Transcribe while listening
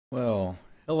Well,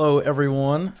 hello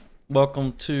everyone.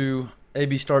 Welcome to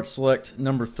AB Start Select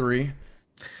number 3.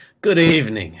 Good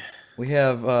evening. We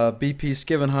have BP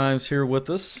Skivenheims here with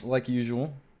us, like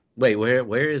usual. Wait,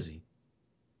 where is he?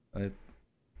 Uh,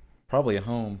 Probably at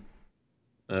home.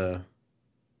 Uh, well,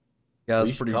 Guy's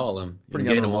you should pretty call him pretty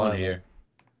and get him on unreliable. here.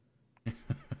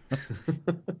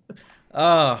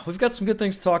 We've got some good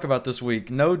things to talk about this week.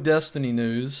 No Destiny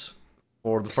news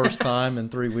for the first time in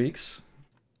 3 weeks.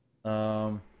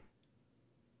 Um,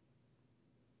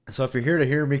 so if you're here to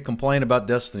hear me complain about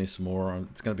Destiny some more,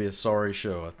 it's going to be a sorry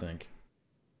show, I think.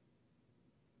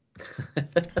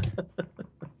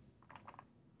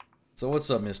 So what's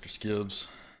up, Mr. Skibbs?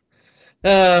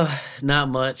 Not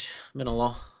much. Been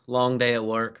a long day at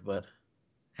work, but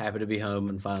happy to be home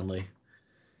and finally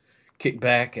kick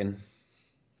back and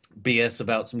BS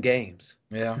about some games.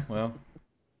 Yeah, well,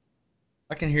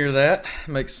 I can hear that.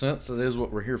 Makes sense. It is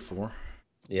what we're here for.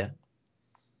 Yeah.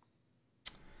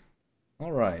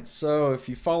 All right. So if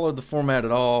you followed the format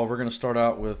at all, we're going to start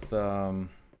out with some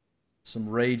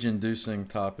rage-inducing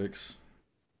topics,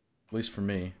 at least for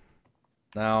me.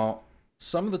 Now,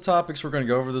 some of the topics we're going to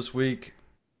go over this week,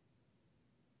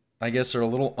 I guess, are a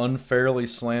little unfairly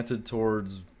slanted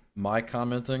towards my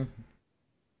commenting.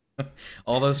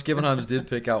 Although Skibbenheims did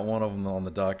pick out one of them on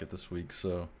the docket this week,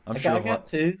 so I'm I sure got, I a lot. got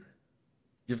two.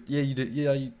 Yeah, you did.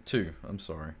 Yeah, you too. I'm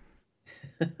sorry.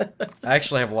 I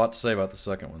actually have a lot to say about the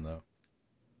second one, though.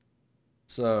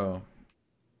 So,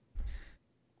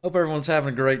 hope everyone's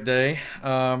having a great day.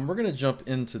 We're going to jump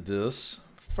into this.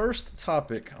 First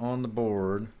topic on the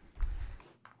board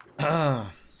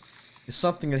is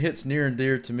something that hits near and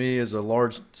dear to me as a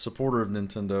large supporter of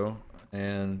Nintendo,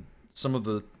 and some of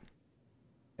the,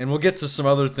 and we'll get to some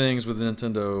other things with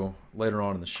Nintendo later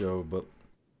on in the show. But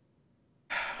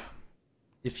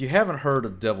if you haven't heard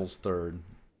of Devil's Third,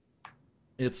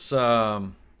 it's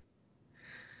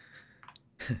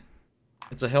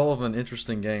it's a hell of an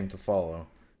interesting game to follow.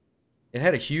 It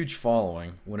had a huge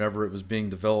following whenever it was being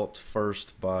developed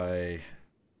first by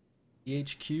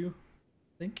THQ, I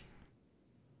think.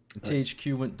 When Uh,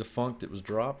 THQ went defunct, it was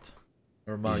dropped.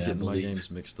 Or am I yeah, I getting my believe.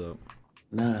 games mixed up?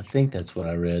 No, I think that's what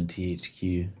I read.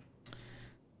 THQ.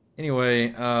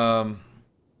 Anyway,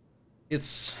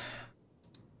 it's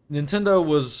Nintendo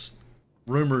was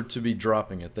rumored to be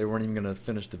dropping it. They weren't even going to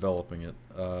finish developing it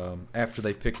after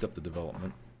they picked up the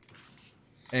development.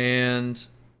 And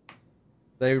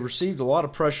they received a lot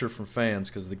of pressure from fans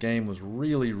because the game was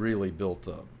really, really built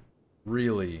up.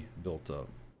 Really built up.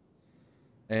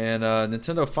 And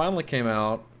Nintendo finally came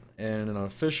out in an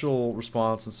official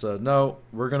response and said, no,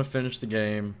 we're going to finish the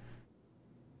game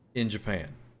in Japan.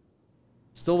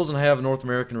 Still doesn't have a North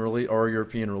American release or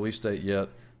European release date yet,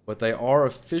 but they are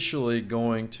officially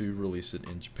going to release it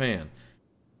in Japan.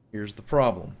 Here's the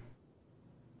problem.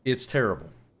 It's terrible.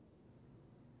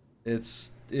 It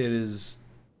is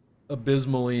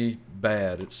abysmally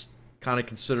bad. It's kind of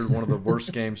considered one of the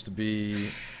worst games to be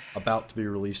about to be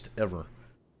released ever.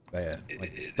 Bad, like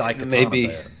Daikatana Maybe.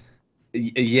 bad.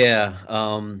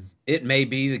 Yeah. It may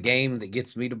be the game that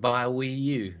gets me to buy a Wii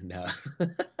U. No.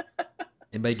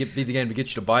 It may be the game to get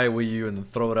you to buy a Wii U and then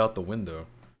throw it out the window.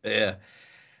 Yeah.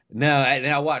 No,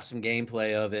 I watched some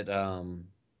gameplay of it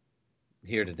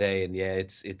here today, and yeah,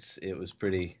 it was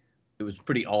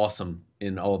pretty awesome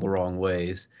in all the wrong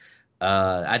ways.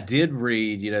 I did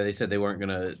read, they said they weren't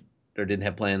gonna or didn't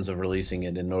have plans of releasing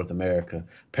it in North America.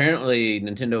 Apparently,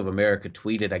 Nintendo of America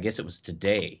tweeted, I guess it was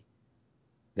today,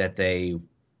 that they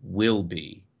will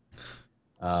be.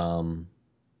 Um,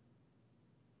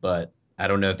 but I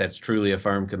don't know if that's truly a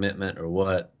firm commitment or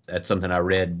what. That's something I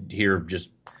read here just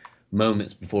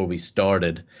moments before we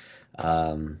started.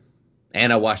 Um,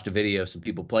 and I watched a video of some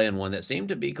people playing one that seemed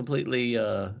to be completely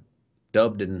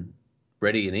dubbed and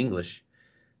ready in English.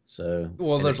 So,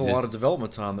 Well, and there's a lot of there's,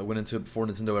 development time that went into it before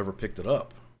Nintendo ever picked it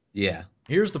up. yeah,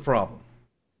 Here's the problem.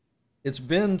 It's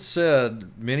been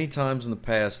said many times in the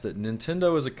past that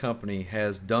Nintendo as a company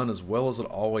has done as well as it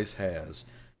always has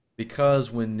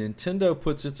because when Nintendo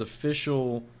puts its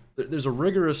official, there's a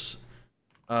rigorous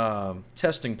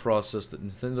testing process that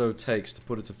Nintendo takes to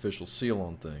put its official seal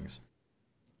on things.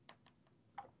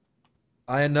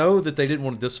 I know that they didn't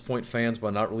want to disappoint fans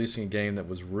by not releasing a game that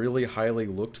was really highly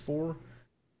looked for,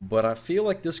 but I feel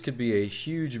like this could be a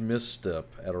huge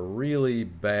misstep at a really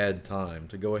bad time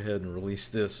to go ahead and release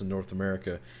this in North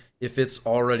America if it's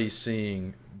already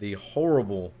seeing the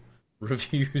horrible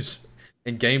reviews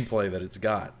and gameplay that it's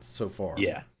got so far.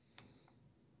 yeah,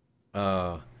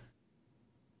 Uh,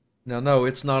 Now, no,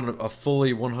 it's not a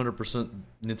fully 100%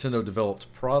 Nintendo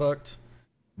developed product,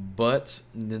 but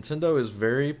Nintendo is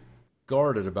very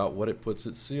guarded about what it puts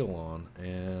its seal on,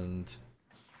 and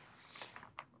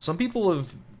Some people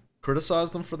have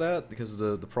criticized them for that because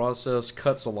the process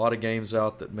cuts a lot of games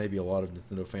out that maybe a lot of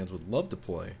Nintendo fans would love to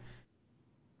play.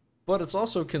 But it's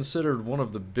also considered one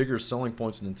of the bigger selling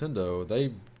points of Nintendo.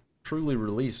 They truly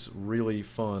release really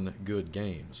fun, good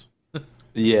games.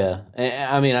 Yeah,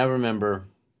 I mean, I remember,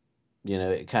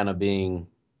 it kind of being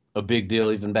a big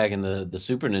deal even back in the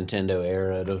Super Nintendo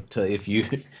era to if you,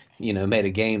 made a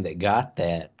game that got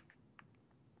that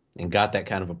and got that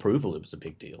kind of approval, it was a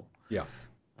big deal. Yeah.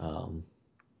 Um,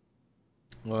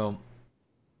 Well,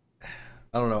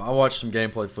 I don't know. I watched some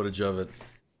gameplay footage of it.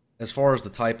 As far as the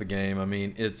type of game, I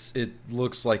mean, it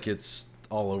looks like it's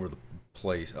all over the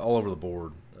place, all over the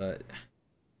board.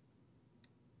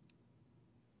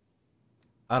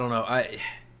 I don't know.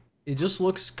 It just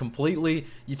looks completely.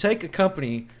 You take a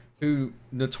company who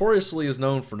notoriously is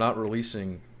known for not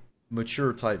releasing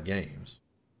mature type games,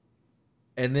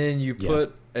 and then you yeah,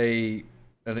 put an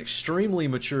extremely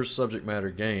mature subject matter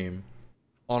game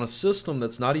on a system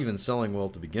that's not even selling well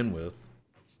to begin with.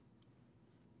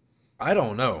 I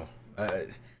don't know.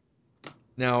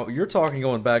 Now you're talking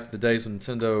going back to the days when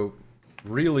Nintendo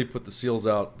really put the seals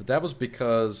out, but that was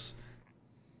because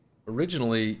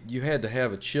originally you had to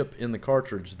have a chip in the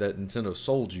cartridge that Nintendo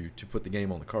sold you to put the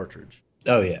game on the cartridge,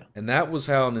 oh yeah, and that was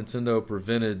how Nintendo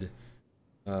prevented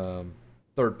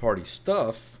third-party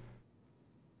stuff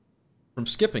from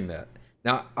skipping that.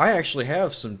 Now I actually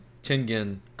have some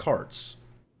Tengen carts,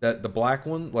 that the black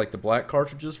one, like the black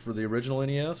cartridges for the original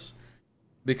NES.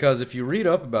 Because if you read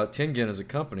up about Tengen as a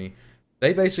company,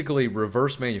 they basically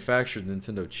reverse manufactured the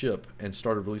Nintendo chip and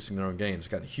started releasing their own games.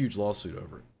 Got a huge lawsuit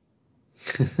over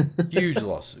it. Huge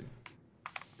lawsuit.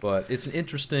 But it's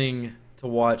interesting to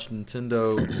watch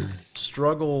Nintendo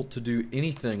struggle to do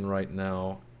anything right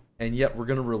now, and yet we're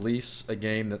going to release a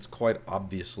game that's quite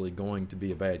obviously going to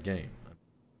be a bad game.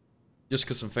 Just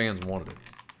because some fans wanted it.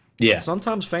 yeah,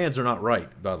 Sometimes fans are not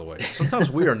right, by the way. Sometimes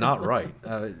we are not right.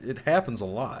 It happens a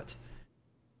lot.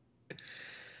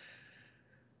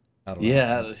 I don't know.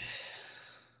 yeah.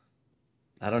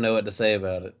 I don't know what to say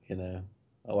about it.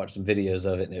 I watched some videos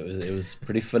of it, and it was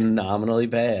pretty phenomenally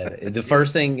bad. The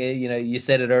first thing, you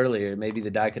said it earlier, maybe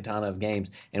the Daikatana of games,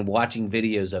 and watching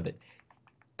videos of it,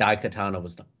 Daikatana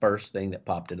was the first thing that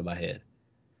popped into my head.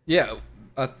 Yeah,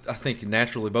 I think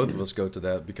naturally both of us go to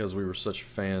that because we were such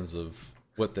fans of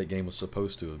what that game was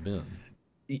supposed to have been.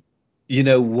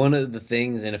 One of the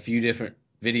things in a few different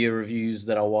video reviews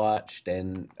that I watched,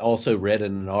 and also read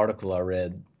in an article I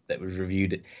read that was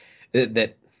reviewed,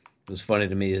 that was funny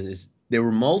to me is there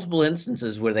were multiple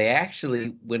instances where they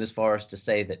actually went as far as to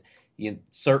say that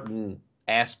certain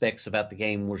aspects about the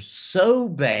game were so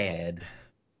bad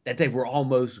that they were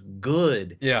almost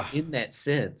good Yeah. in that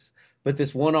sense. But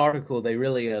this one article, they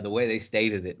really the way they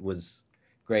stated it was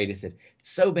great. It said, "It's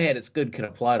so bad it's good can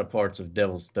apply to parts of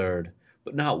Devil's Third,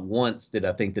 but not once did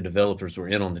I think the developers were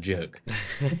in on the joke."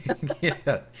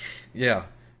 Yeah. Yeah.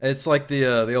 It's like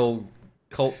the old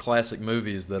cult classic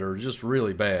movies that are just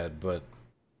really bad, but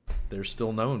they're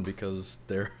still known because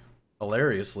they're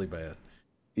hilariously bad.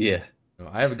 Yeah.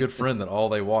 I have a good friend that all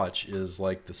they watch is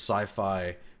like the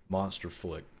sci-fi monster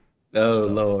flick Oh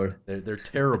stuff. Lord. They're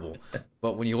terrible,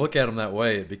 but when you look at them that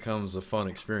way, it becomes a fun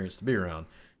experience to be around.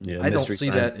 Yeah, I don't Mystery see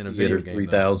Science that in a Theater video game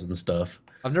though. 3000 stuff.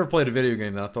 I've never played a video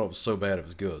game that I thought was so bad it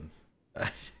was good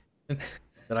that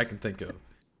I can think of.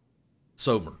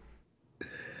 Sober.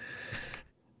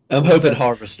 I'm What was hoping that?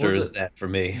 Harvester What was is it? that for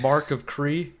me. Mark of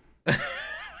Cree.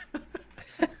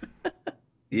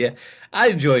 Yeah, I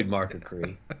enjoyed Marker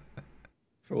Cree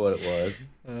for what it was.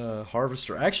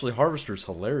 Harvester. Actually, Harvester's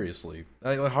hilariously.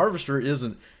 Harvester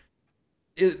isn't.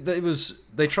 It was.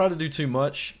 They tried to do too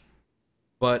much,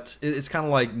 but it's kind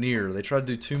of like Nier. They try to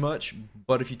do too much,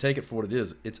 but if you take it for what it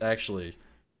is, it's actually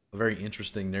a very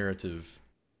interesting narrative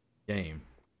game.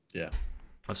 Yeah.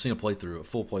 I've seen a full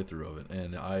playthrough of it,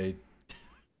 and I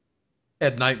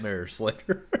had nightmares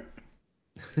later.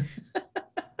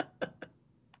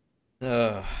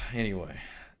 Anyway,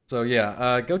 so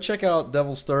yeah, go check out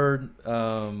Devil's Third.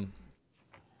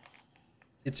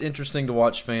 It's interesting to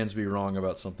watch fans be wrong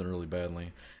about something really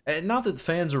badly. And not that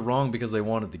fans are wrong because they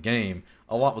wanted the game.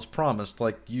 A lot was promised,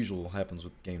 like usual happens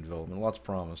with game development. A lot's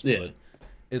promised, Yeah. but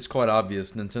it's quite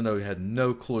obvious Nintendo had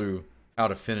no clue how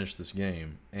to finish this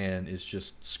game, and it's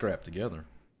just scrapped together.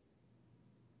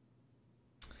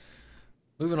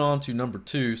 Moving on to number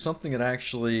 2, something that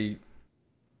actually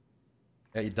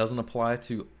it doesn't apply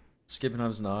to Skip and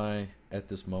Hubs and I at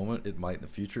this moment. It might in the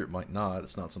future. It might not.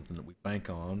 It's not something that we bank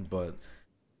on. But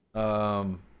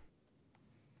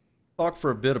talk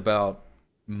for a bit about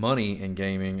money in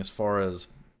gaming as far as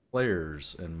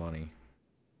players and money.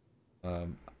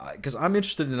 because I'm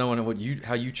interested in knowing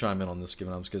how you chime in on this,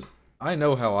 given because I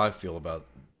know how I feel about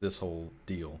this whole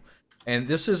deal, and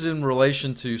this is in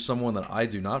relation to someone that I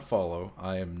do not follow.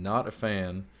 I am not a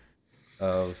fan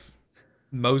of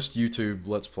most YouTube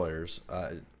Let's Players.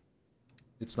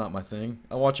 It's not my thing.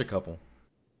 I watch a couple.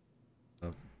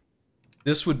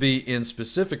 This would be in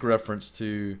specific reference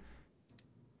to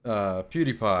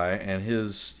PewDiePie and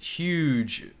his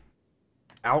huge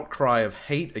outcry of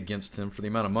hate against him for the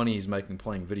amount of money he's making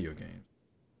playing video games.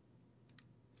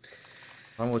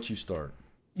 I'm gonna let you start.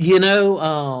 You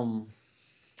know,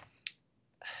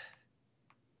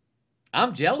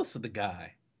 I'm jealous of the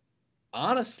guy.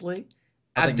 Honestly,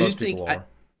 I I think do most think people are.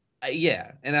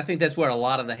 yeah, and I think that's where a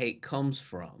lot of the hate comes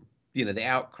from. You know, the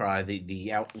outcry,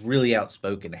 really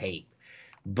outspoken hate.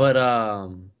 But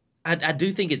I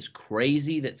do think it's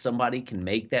crazy that somebody can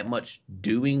make that much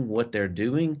doing what they're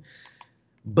doing.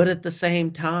 But at the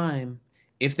same time,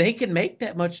 if they can make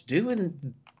that much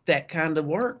doing that kind of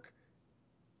work,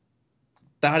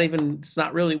 it's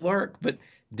not really work, but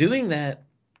doing that,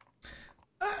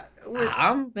 Wait,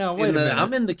 now wait a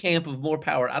I'm minute. in the camp of more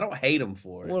power. I don't hate them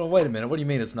for it. Well, wait a minute. What do you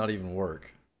mean it's not even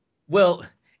work? Well,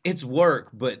 it's work,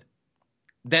 but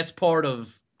that's part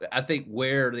of I think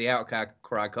where the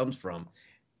outcry comes from.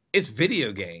 It's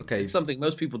video games. Okay, It's something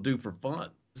most people do for fun.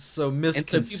 so And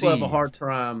so people have misconceived. a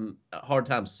hard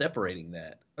time separating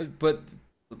that. But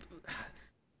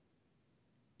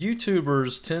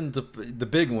YouTubers tend to, the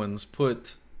big ones,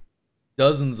 put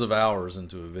dozens of hours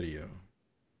into a video.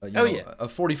 Oh yeah. A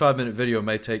 45-minute video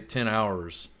may take 10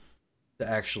 hours to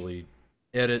actually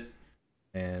edit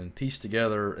and piece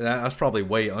together. And that's probably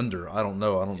way under. I don't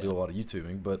know. I don't do a lot of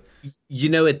YouTubing, but You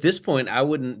know, at this point, I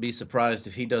wouldn't be surprised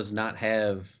if he does not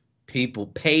have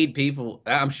paid people.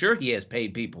 I'm sure he has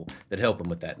paid people that help him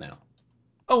with that now.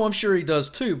 oh, I'm sure he does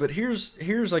too. But here's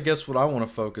I guess what I want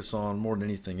to focus on more than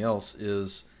anything else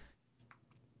is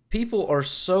people are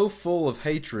so full of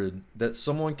hatred that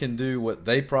someone can do what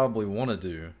they probably want to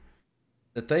do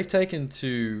that they've taken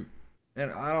to,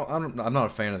 and I'm not a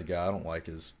fan of the guy. I don't like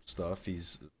his stuff.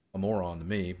 He's a moron to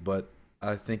me, but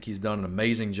I think he's done an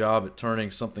amazing job at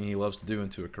turning something he loves to do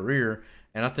into a career,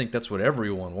 and I think that's what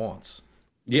everyone wants.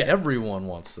 Yeah. Everyone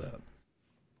wants that.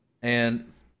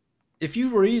 And if you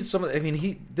read some of, I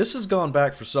mean, this has gone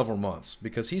back for several months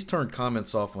because he's turned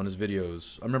comments off on his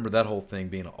videos. I remember that whole thing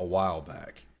being a while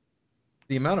back.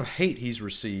 The amount of hate he's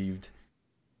received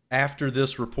after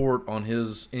this report on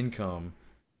his income,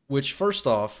 which first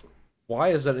off, why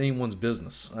is that anyone's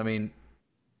business? I mean,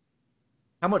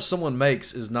 how much someone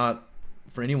makes is not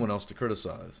for anyone else to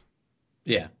criticize.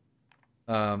 Yeah.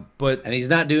 But And he's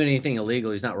not doing anything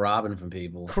illegal. He's not robbing from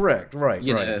people. correct, right,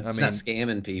 You right. know, I he's mean, not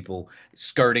scamming people,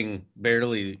 skirting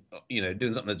barely,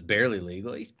 doing something that's barely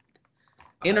legal. He's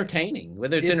entertaining.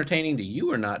 Whether it's it entertaining to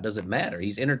you or not doesn't matter.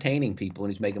 He's entertaining people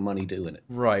and he's making money doing it.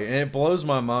 right, and it blows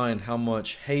my mind how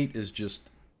much hate is just.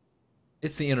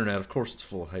 It's the internet, of course, it's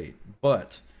full of hate.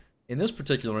 But in this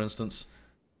particular instance,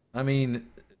 I mean,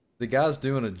 the guy's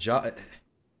doing a job.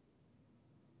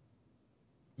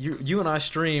 You and I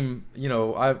stream.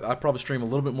 I probably stream a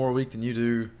little bit more a week than you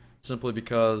do, simply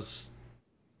because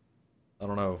I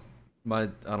don't know. I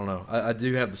don't know. I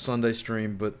do have the Sunday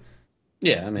stream, but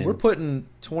Yeah, I we're mean, putting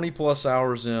 20 plus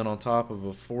hours in on top of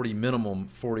a 40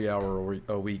 hour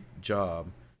a week job.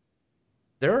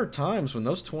 There are times when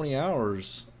those 20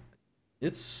 hours,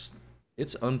 it's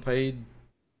unpaid,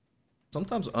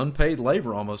 sometimes unpaid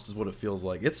labor almost is what it feels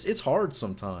like. It's hard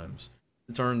sometimes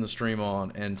to turn the stream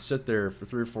on and sit there for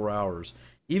 3 or 4 hours.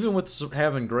 Even with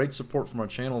having great support from our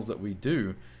channels that we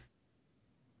do,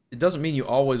 it doesn't mean you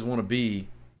always want to be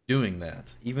doing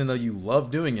that. Even though you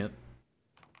love doing it,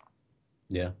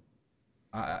 yeah.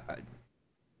 I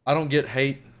I don't get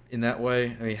hate in that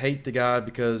way. I mean, hate the guy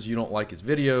because you don't like his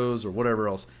videos or whatever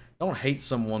else. Don't hate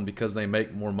someone because they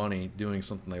make more money doing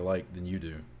something they like than you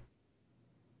do.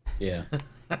 Yeah.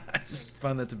 I just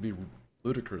find that to be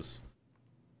ludicrous.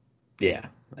 Yeah.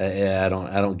 I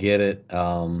don't get it.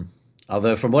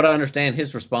 Although from what I understand,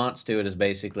 his response to it is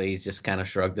basically he's just kind of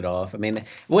shrugged it off. I mean,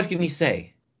 what can he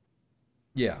say?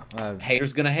 Yeah,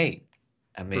 Haters gonna hate.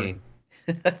 I true. mean,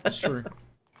 It's true.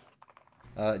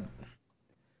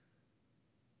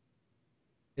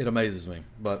 It amazes me,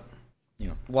 but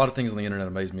a lot of things on the internet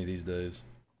amaze me these days.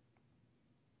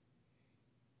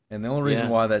 And the only reason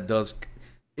Yeah. why that does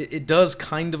it does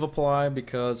kind of apply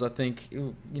because I think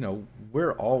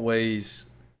we're always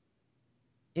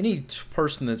any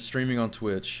person that's streaming on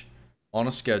Twitch on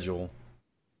a schedule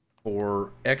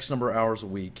for X number of hours a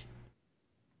week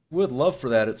would love for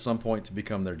that at some point to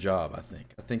become their job. I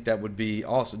think that would be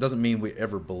awesome. It doesn't mean we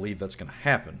ever believe that's going to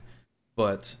happen,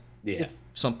 but Yeah. if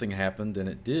something happened, and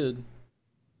it did,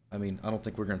 I mean, I don't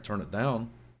think we're going to turn it down.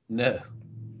 No. No.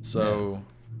 So,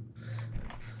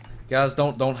 guys,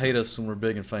 don't hate us when we're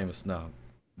big and famous. No,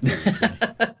 I'm totally kidding.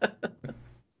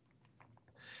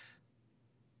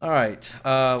 All right,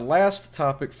 last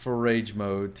topic for Rage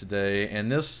Mode today,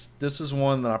 and this is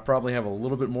one that I probably have a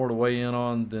little bit more to weigh in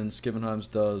on than Skibbenheim's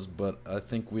does, but I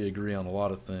think we agree on a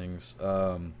lot of things.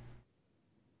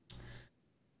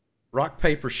 Rock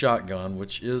Paper Shotgun,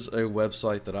 which is a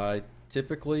website that I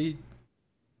typically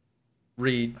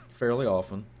read fairly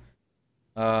often,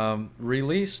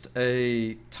 released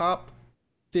a top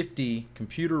 50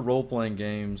 computer role-playing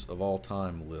games of all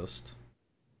time list.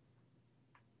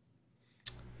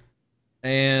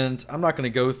 And I'm not going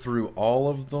to go through all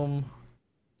of them.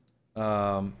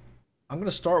 I'm going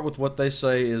to start with what they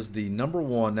say is the number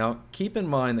one. Now, keep in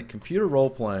mind that computer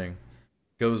role-playing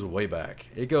goes way back.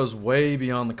 It goes way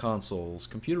beyond the consoles.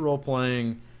 Computer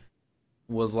role-playing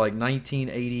was like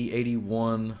 1980,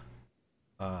 81,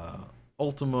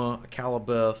 Ultima,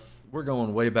 Calibeth. We're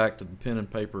going way back to the pen and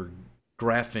paper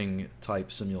graphing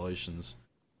type simulations.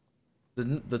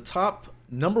 The top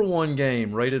number one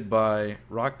game rated by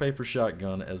Rock Paper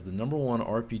Shotgun as the number one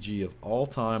RPG of all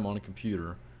time on a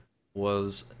computer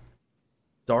was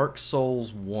Dark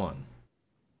Souls 1.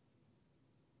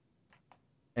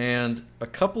 And a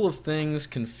couple of things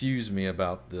confuse me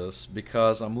about this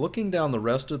because I'm looking down the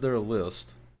rest of their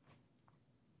list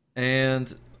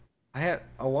and a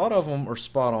lot of them are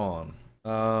spot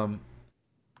on.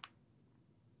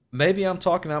 Maybe I'm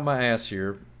talking out my ass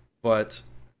here, but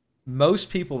most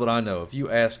people that I know, if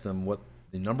you ask them what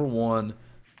the number one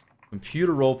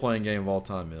computer role-playing game of all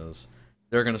time is,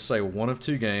 they're going to say one of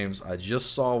two games. I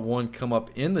just saw one come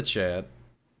up in the chat.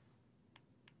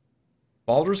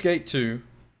 Baldur's Gate 2,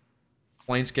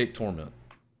 Planescape Torment.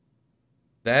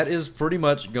 That is pretty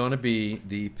much going to be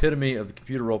the epitome of the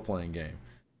computer role-playing game.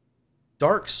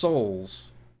 Dark Souls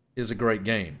is a great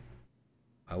game.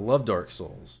 I love Dark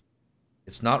Souls.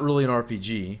 It's not really an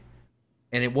RPG.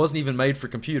 And it wasn't even made for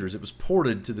computers. It was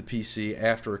ported to the PC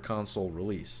after a console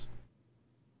release.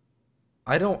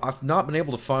 I've not been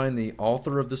able to find the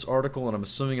author of this article, and I'm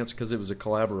assuming it's because it was a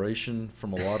collaboration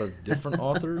from a lot of different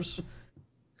authors.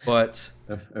 But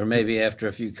or maybe after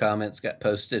a few comments got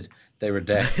posted, they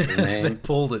redacted the name. They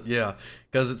pulled it, yeah,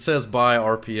 because it says by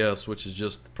RPS, which is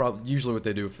just probably usually what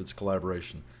they do if it's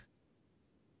collaboration.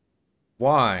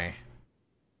 Why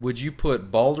would you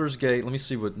put Baldur's Gate? Let me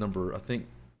see what number. I think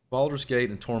Baldur's Gate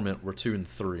and Torment were 2 and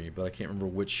 3, but I can't remember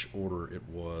which order it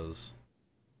was.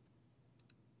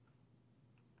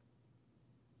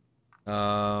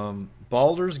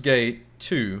 Baldur's Gate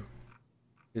 2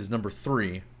 is number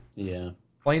 3. Yeah.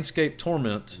 Planescape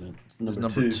Torment is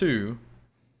number 2.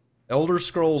 Elder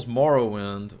Scrolls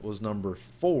Morrowind was number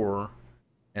 4.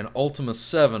 And Ultima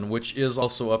 7, which is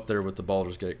also up there with the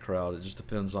Baldur's Gate crowd. It just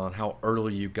depends on how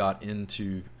early you got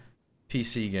into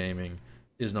PC gaming,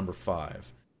 is number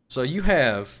 5. So you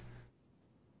have,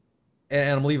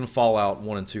 and I'm leaving Fallout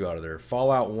 1 and 2 out of there.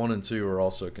 Fallout 1 and 2 are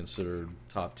also considered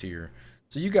top tier.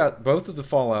 So you got both of the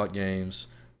Fallout games,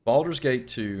 Baldur's Gate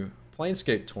 2,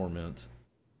 Planescape Torment,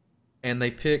 and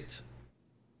they picked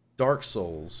Dark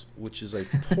Souls, which is a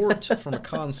port from a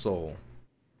console.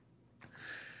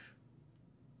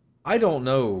 I don't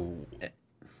know.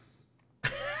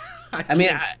 I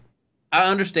mean,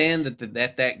 I understand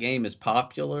that game is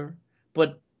popular,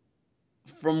 but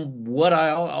from what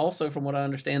I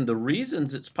understand, the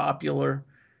reasons it's popular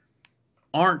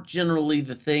aren't generally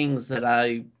the things that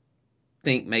I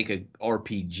think make a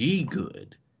RPG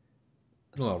good.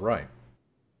 Well, right.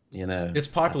 You know, it's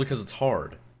popular because it's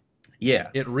hard. Yeah,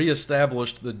 it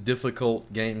reestablished the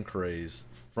difficult game craze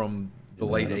from the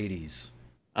late '80s.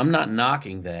 I'm not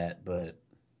knocking that, but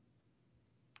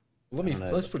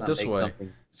let's put it this way: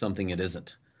 something it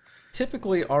isn't.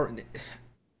 Typically,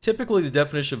 the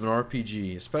definition of an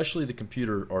RPG, especially the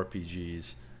computer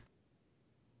RPGs,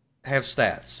 have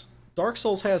stats. Dark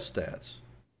Souls has stats,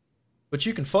 but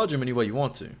you can fudge them any way you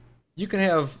want to. You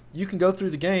can go through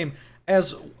the game,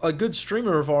 as a good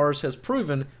streamer of ours has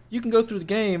proven. You can go through the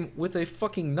game with a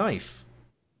fucking knife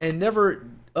and never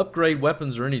upgrade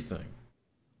weapons or anything.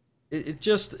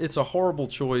 It's a horrible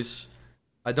choice.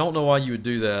 I don't know why you would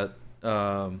do that.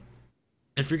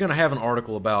 If you're going to have an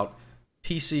article about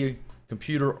PC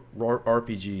computer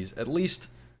RPGs, at least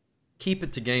keep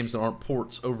it to games that aren't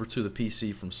ports over to the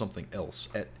PC from something else,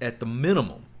 at the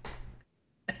minimum.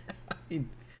 I mean,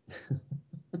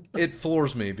 it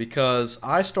floors me because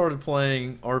I started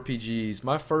playing RPGs.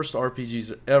 My first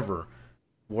RPGs ever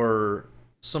were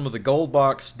some of the gold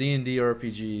box D&D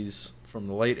RPGs from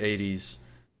the late 80s.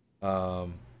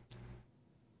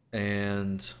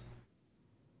 And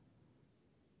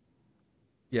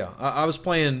yeah, I was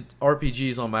playing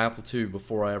RPGs on my Apple II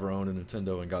before I ever owned a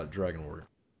Nintendo and got Dragon Warrior.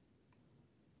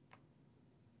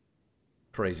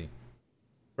 Crazy.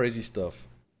 Crazy stuff.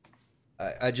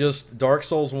 I just Dark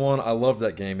Souls 1, I love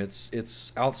that game.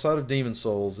 It's outside of Demon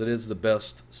Souls, it is the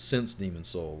best since Demon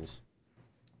Souls,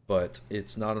 but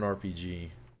it's not an RPG,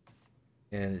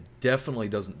 and it definitely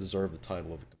doesn't deserve the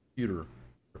title of a computer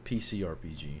or PC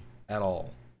RPG at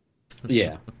all.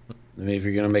 Yeah. I mean, if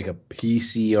you're gonna make a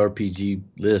PC RPG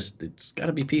list, it's got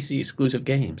to be PC exclusive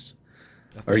games,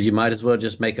 I or think you might as well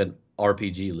just make an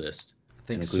RPG list I and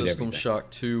think include System everything. Shock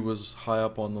 2 was high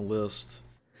up on the list.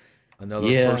 Another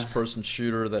Yeah, first-person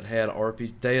shooter that had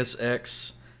RPG. Deus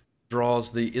Ex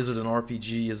draws the is it an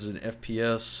RPG? Is it an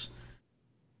FPS?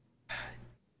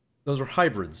 Those are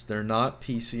hybrids. They're not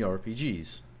PC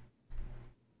RPGs.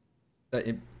 That,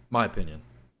 in my opinion,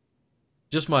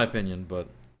 just my opinion, but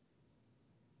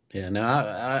yeah. No,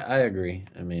 I agree.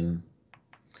 I mean,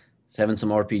 having some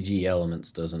RPG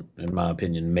elements doesn't, in my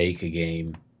opinion, make a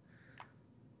game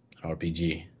an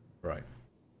RPG. right.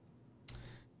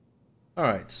 All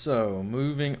right, so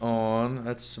moving on.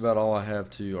 That's about all I have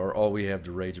to, or all we have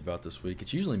to rage about this week.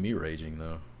 It's usually me raging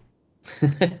though,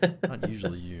 not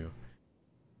usually you.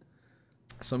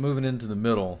 So moving into the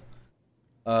middle,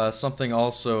 something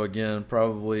also again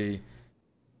probably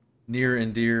near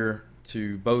and dear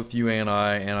to both you and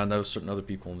I know certain other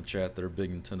people in the chat that are big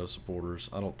Nintendo supporters.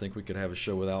 I don't think we could have a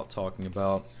show without talking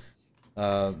about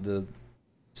the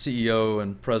CEO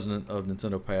and president of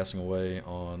Nintendo passing away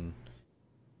on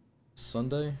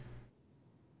Sunday.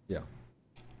 Yeah.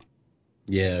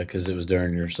 Yeah, because it was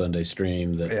during your Sunday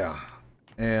stream that. Yeah.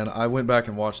 And I went back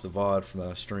and watched the VOD from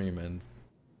that stream, and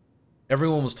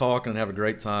everyone was talking and having a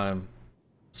great time.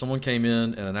 Someone came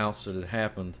in and announced that it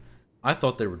happened. I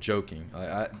thought they were joking.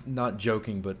 Not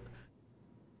joking, but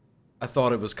I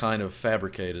thought it was kind of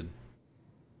fabricated.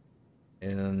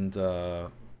 And I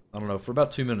don't know. For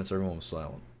about 2 minutes, everyone was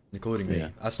silent, including me. Yeah,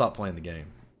 I stopped playing the game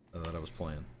that I was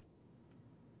playing.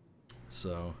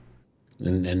 So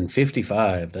and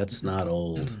 55, that's not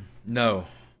old. no,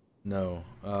 no.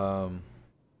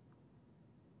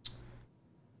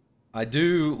 I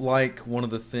do like one of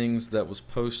the things that was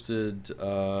posted. I'm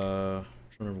trying to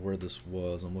remember where this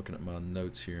was. I'm looking at my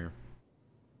notes here.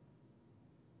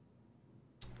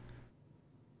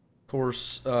 Of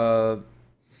course, Mr.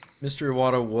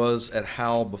 Iwata was at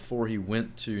HAL before he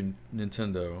went to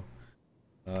Nintendo.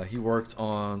 He worked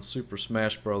on Super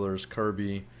Smash Bros.,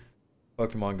 Kirby,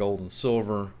 Pokemon Gold and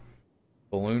Silver,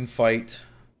 Balloon Fight,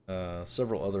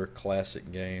 several other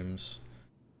classic games.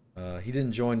 He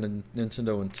didn't join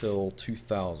Nintendo until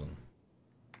 2000. He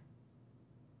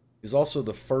was also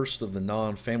the first of the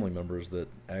non-family members that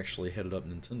actually headed up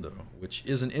Nintendo, which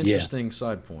is an Yeah, interesting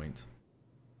side point.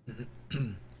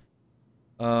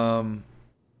 um,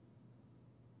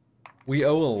 we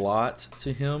owe a lot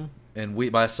to him, and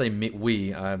by I say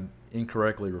we, I'm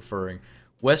incorrectly referring.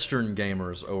 Western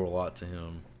gamers owe a lot to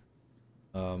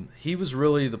him. He was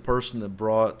really the person that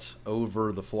brought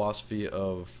over the philosophy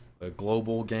of a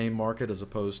global game market as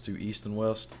opposed to East and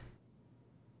West.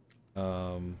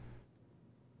 Of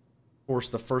course,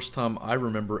 the first time I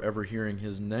remember ever hearing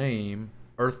his name,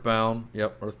 Earthbound.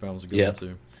 Yep, Earthbound was a good one yep,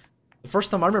 too. The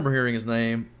first time I remember hearing his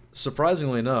name,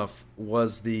 surprisingly enough,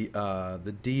 was the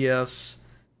DS,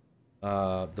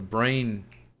 the Brain.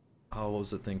 Oh, what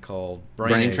was that thing called?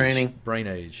 Brain brain Age. training. Brain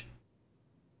Age.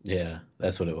 Yeah,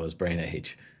 that's what it was. Brain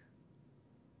age.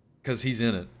 Because he's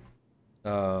in it.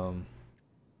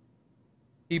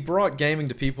 He brought gaming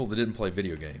to people that didn't play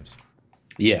video games,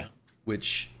 Yeah,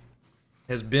 which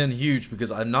has been huge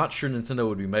because I'm not sure Nintendo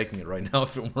would be making it right now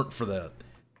if it weren't for that.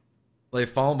 They've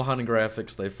fallen behind in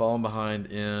graphics, they've fallen behind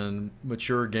in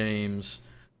mature games.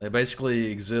 They basically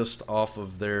exist off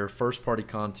of their first party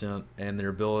content and their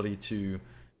ability to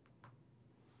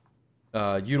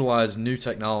utilize new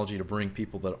technology to bring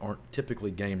people that aren't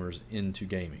typically gamers into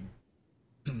gaming.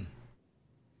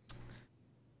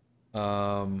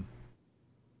 um,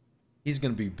 he's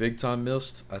going to be big time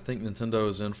missed. I think Nintendo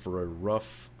is in for a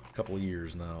rough couple of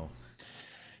years now.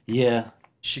 yeah,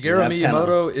 Shigeru yeah. I've kind of.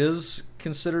 Miyamoto is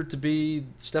considered to be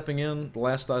stepping in, the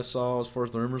last I saw, as far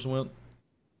as the rumors went.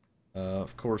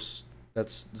 Of course,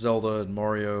 that's Zelda and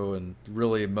Mario and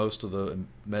really most of the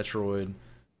Metroid,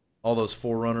 all those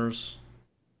Forerunners.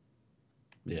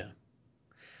 Yeah.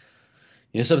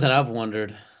 Something I've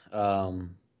wondered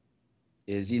um,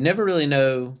 is you never really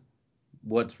know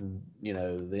what's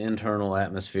the internal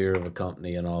atmosphere of a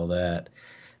company and all that.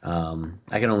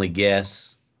 I can only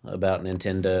guess about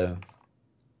Nintendo,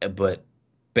 but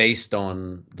based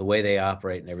on the way they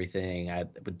operate and everything, I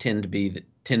would tend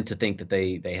to think that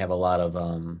they have a lot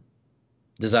of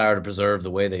desire to preserve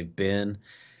the way they've been.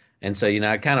 And so,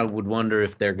 I kind of would wonder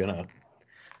if they're gonna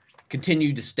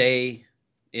continue to stay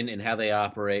in how they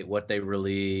operate, what they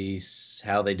release,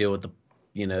 how they deal with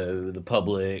the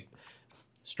public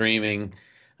streaming,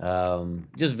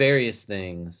 just various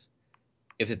things.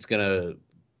 If it's gonna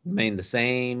remain the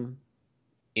same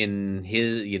in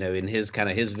his kind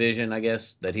of his vision, I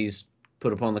guess, that he's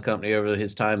put upon the company over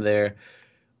his time there,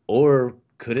 or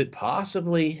could it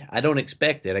possibly? I don't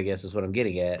expect it, I guess is what I'm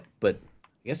getting at, but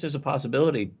I guess there's a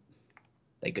possibility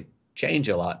they could change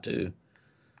a lot too.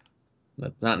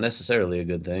 That's not necessarily a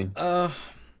good thing. Uh,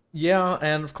 yeah,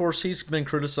 and of course he's been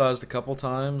criticized a couple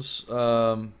times.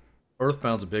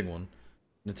 Earthbound's a big one.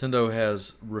 Nintendo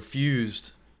has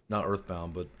refused, not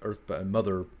Earthbound, but Earthbound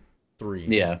Mother 3.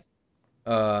 Yeah.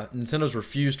 Nintendo's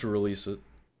refused to release it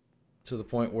to the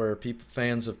point where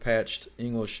fans have patched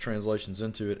English translations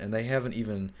into it, and they haven't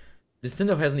even.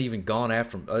 Nintendo hasn't even gone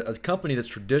after them. A company that's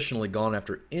traditionally gone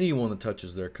after anyone that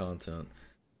touches their content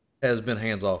has been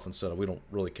hands off and said we don't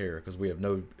really care because we have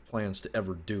no plans to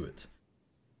ever do it.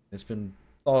 It's been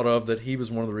thought of that he was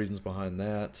one of the reasons behind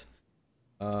that.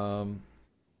 Um,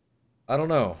 I don't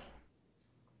know.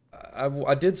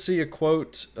 I did see a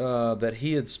quote that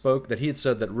he had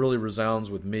said that really resounds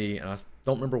with me, and I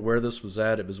don't remember where this was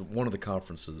at. It was one of the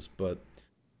conferences, but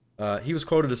he was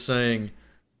quoted as saying,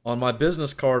 "On my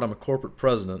business card, I'm a corporate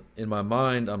president. In my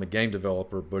mind, I'm a game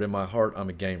developer, but in my heart, I'm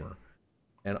a gamer."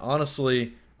 And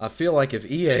honestly, I feel like if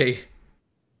EA,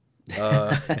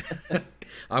 uh,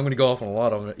 I'm going to go off on a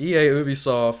lot of them. EA,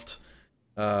 Ubisoft,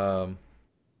 um,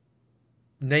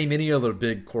 name any other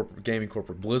big corporate gaming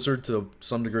corporate, Blizzard to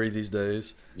some degree these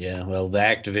days, Yeah, well, the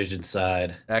Activision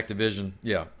side. Activision,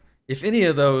 yeah. If any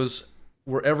of those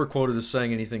were ever quoted as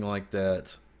saying anything like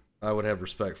that, I would have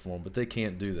respect for them. But they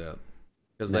can't do that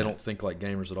because they No. don't think like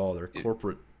gamers at all. They're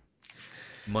corporate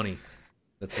money.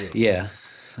 That's it. Yeah,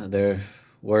 they're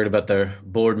worried about their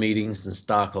board meetings and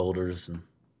stockholders and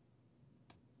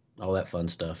all that fun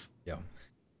stuff. Yeah.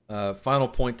 Final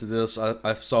point to this.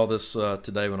 I saw this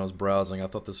today when I was browsing. I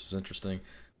thought this was interesting.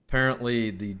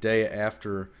 Apparently, the day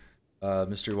after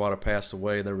Mr. Iwata passed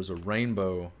away, there was a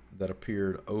rainbow that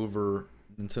appeared over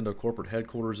Nintendo corporate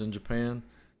headquarters in Japan,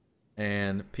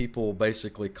 and people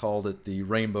basically called it the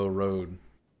Rainbow Road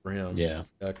for him. Yeah.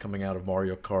 Coming out of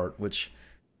Mario Kart, which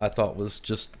I thought was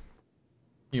just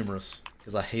humorous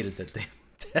because I hated that damn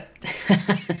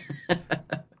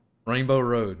that Rainbow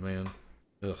Road, man.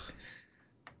 Ugh.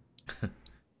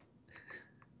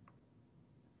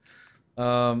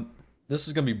 This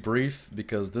is gonna be brief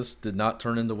because this did not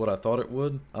turn into what I thought it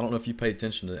would. I don't know if you paid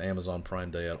attention to Amazon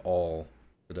Prime Day at all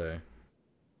today.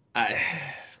 I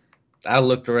I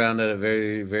looked around at it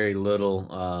very, very little.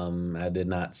 I did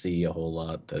not see a whole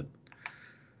lot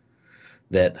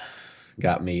that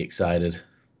got me excited.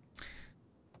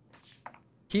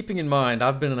 Keeping in mind,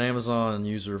 I've been an Amazon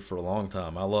user for a long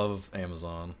time. I love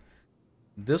Amazon.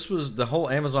 This was the whole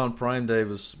Amazon Prime Day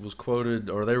was quoted,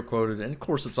 or they were quoted, and of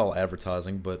course it's all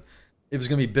advertising, but it was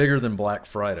gonna be bigger than Black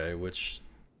Friday, which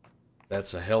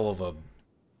that's a hell of a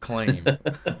claim.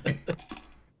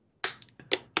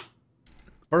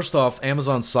 First off,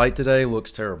 Amazon's site today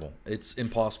looks terrible. It's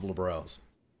impossible to browse.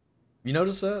 You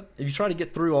notice that? If you try to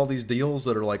get through all these deals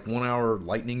that are like 1 hour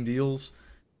lightning deals,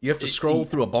 you have to scroll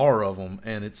through a bar of them,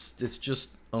 and it's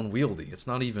just unwieldy. It's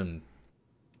not even.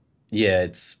 Yeah,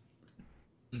 it's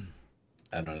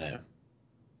I don't know.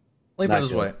 Let me put Not it this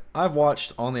good. way: I've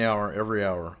watched On the Hour every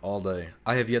hour all day.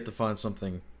 I have yet to find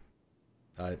something.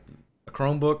 A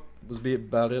Chromebook was be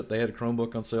about it. They had a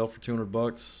Chromebook on sale for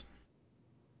 $200.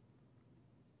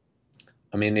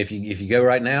 I mean, if you go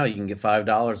right now, you can get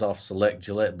 $5 off select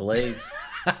Gillette blades.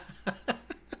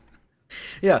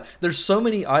 Yeah, there's so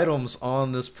many items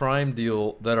on this Prime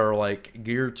deal that are like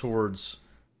geared towards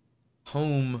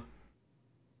home,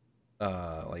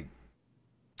 like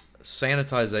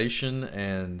sanitization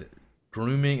and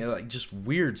grooming, like just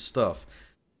weird stuff.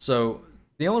 So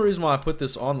the only reason why I put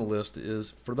this on the list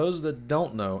is for those that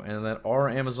don't know and that are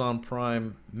Amazon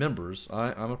Prime members.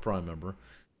 I'm a Prime member.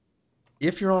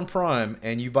 If you're on Prime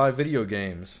and you buy video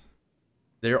games,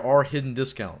 there are hidden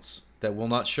discounts that will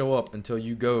not show up until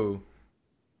you go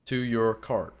to your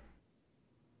cart.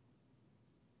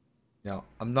 Now,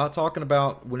 I'm not talking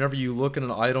about whenever you look at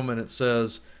an item and it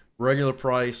says regular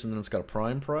price and then it's got a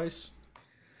Prime price.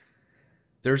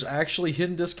 There's actually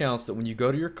hidden discounts that when you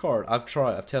go to your cart, I've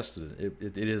tested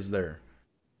it. It is there.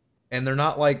 And they're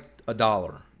not like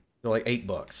 $1. They're like $8,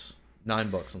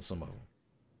 $9 on some of them.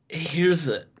 Here's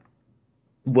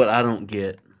what I don't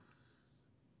get.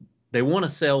 They want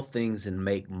to sell things and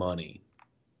make money.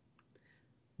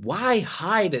 Why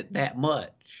hide it that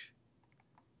much?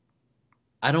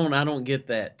 I don't get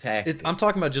that I'm tactic.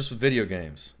 talking about just with video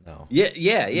games now. Yeah,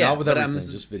 yeah, Not yeah. with But I'm,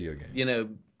 everything, just video games. you know,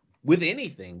 with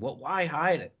anything, what? Why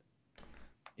hide it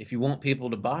if you want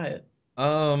people to buy it?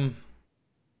 Um,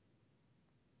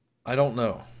 I don't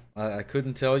know. I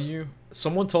couldn't tell you.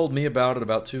 Someone told me about it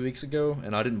about 2 weeks ago,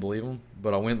 and I didn't believe them.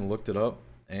 But I went and looked it up,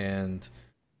 and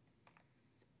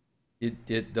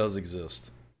it does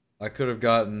exist. I could have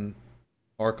gotten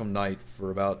Arkham Knight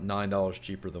for about $9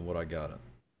 cheaper than what I got it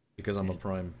because I'm a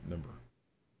Prime member.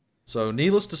 So,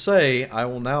 needless to say, I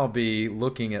will now be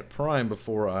looking at Prime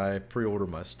before I pre-order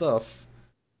my stuff.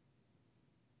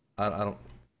 I don't.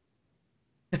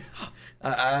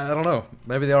 I don't know.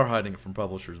 Maybe they are hiding it from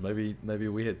publishers. Maybe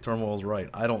we hit Turmoil's right.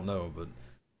 I don't know, but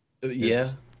Yeah.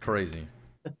 it's crazy.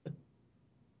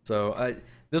 So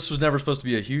this was never supposed to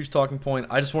be a huge talking point.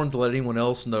 I just wanted to let anyone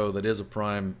else know that is a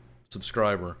Prime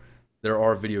subscriber. There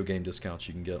are video game discounts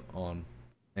you can get on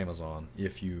Amazon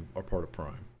if you are part of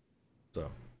Prime.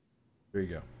 So there you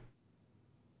go.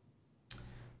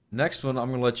 Next one, I'm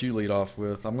going to let you lead off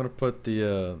with. I'm going to put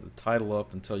the title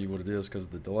up and tell you what it is because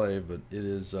of the delay, but it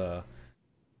is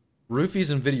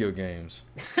Rufies and Video Games.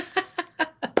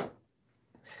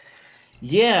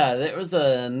 Yeah, there was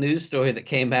a news story that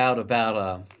came out about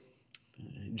a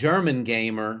German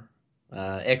gamer,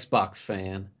 Xbox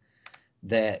fan,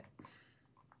 that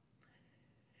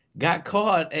got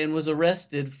caught and was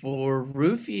arrested for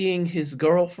roofing his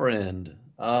girlfriend.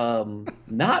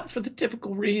 Not for the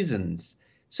typical reasons,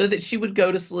 so that she would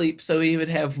go to sleep so he would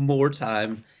have more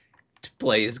time to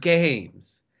play his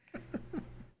games.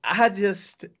 I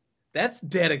just, that's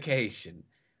dedication.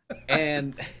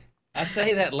 And I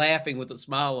say that laughing with a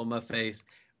smile on my face.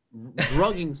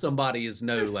 Drugging somebody is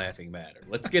no laughing matter.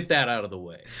 Let's get that out of the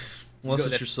way. Unless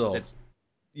it's yourself.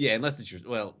 Yeah, unless it's your,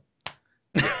 well,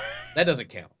 that doesn't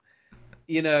count.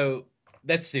 You know,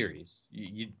 that's serious.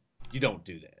 You don't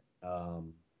do that.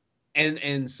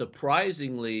 And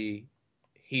surprisingly,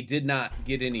 he did not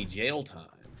get any jail time.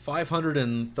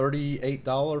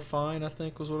 $538 fine, I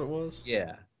think, was what it was.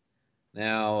 Yeah.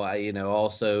 Now,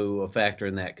 also a factor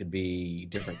in that could be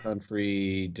different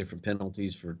country, different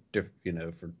penalties for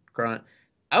different, for crime.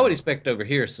 I would expect over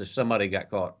here, so somebody got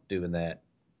caught doing that,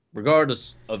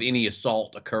 regardless of any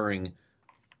assault occurring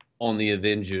on the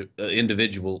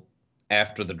individual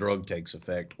after the drug takes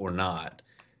effect or not,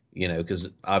 because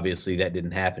obviously that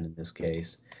didn't happen in this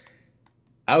case.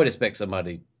 I would expect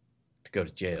somebody to go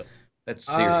to jail. That's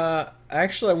serious.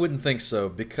 Actually, I wouldn't think so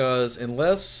because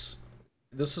unless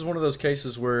this is one of those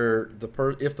cases where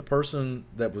if the person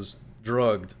that was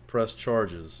drugged pressed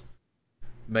charges,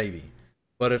 maybe.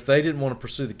 But if they didn't want to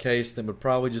pursue the case, then it would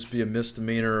probably just be a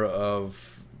misdemeanor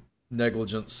of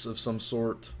negligence of some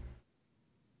sort,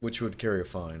 which would carry a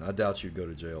fine. I doubt you'd go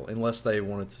to jail unless they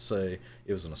wanted to say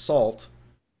it was an assault,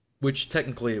 which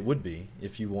technically it would be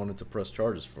if you wanted to press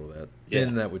charges for that. Yeah.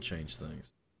 Then that would change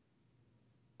things.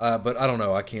 But I don't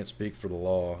know. I can't speak for the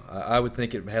law. I would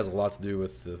think it has a lot to do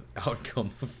with the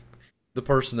outcome of the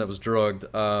person that was drugged.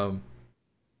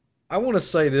 I want to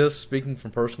say this, speaking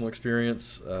from personal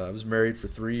experience. I was married for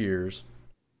 3 years.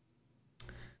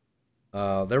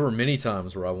 There were many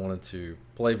times where I wanted to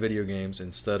play video games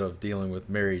instead of dealing with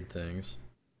married things.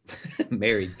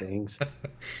 Married things.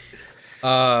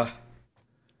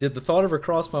 Did the thought ever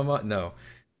cross my mind? No.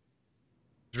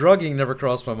 Drugging never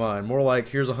crossed my mind. More like,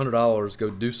 here's $100, go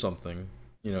do something.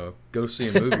 Go see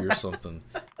a movie or something.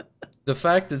 The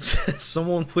fact that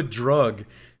someone would drug.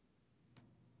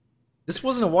 This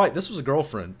wasn't a wife. This was a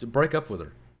girlfriend. To break up with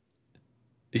her.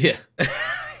 Yeah.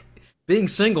 Being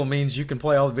single means you can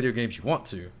play all the video games you want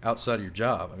to outside of your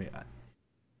job. I mean,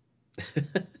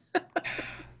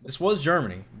 this was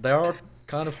Germany. They are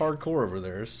kind of hardcore over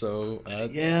there, so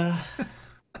yeah.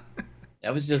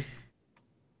 That was just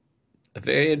a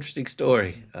very interesting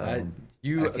story.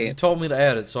 You told me to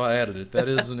add it, so I added it. That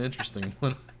is an interesting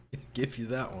one. I'll give you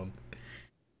that one.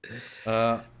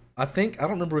 I don't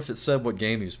remember if it said what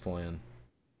game he was playing.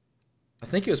 I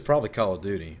think it was probably Call of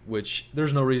Duty, which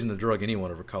there's no reason to drug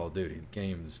anyone over Call of Duty. The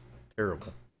game is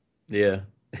terrible. Yeah.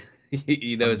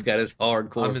 It's got its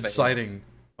hardcore. I'm inciting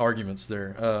arguments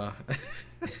there.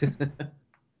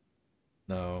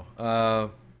 No. I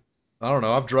don't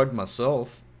know. I've drugged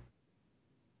myself.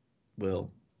 Well,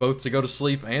 both to go to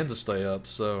sleep and to stay up,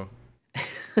 so.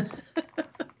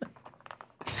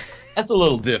 That's a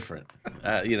little different.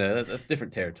 That's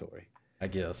different territory. I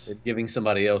guess. Giving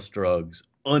somebody else drugs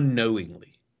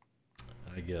unknowingly.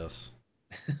 I guess.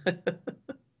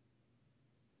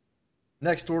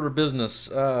 Next order of business.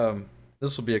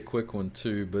 this will be a quick one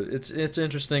too, but it's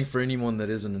interesting for anyone that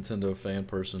is a Nintendo fan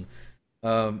person.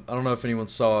 I don't know if anyone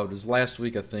saw it. It was last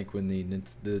week, I think, when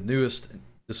the newest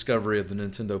discovery of the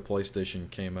Nintendo PlayStation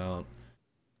came out.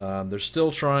 They're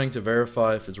still trying to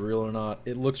verify if it's real or not.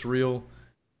 It looks real.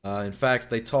 In fact,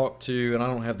 they talked to, and I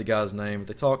don't have the guy's name, but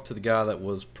they talked to the guy that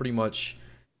was pretty much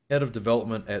head of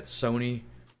development at Sony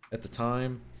at the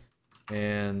time,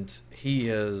 and he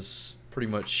has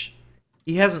pretty much,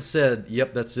 he hasn't said,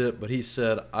 yep, that's it, but he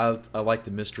said, I like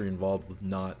the mystery involved with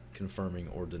not confirming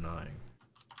or denying.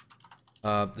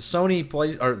 The Sony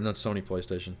Play, or not Sony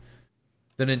PlayStation,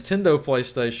 the Nintendo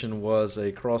PlayStation was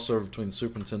a crossover between the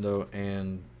Super Nintendo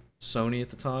and Sony at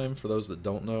the time, for those that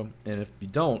don't know. And if you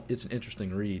don't, it's an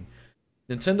interesting read.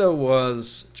 Nintendo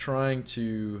was trying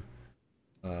to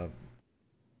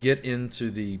get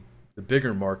into the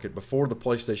bigger market before the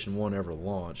PlayStation 1 ever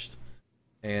launched,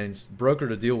 and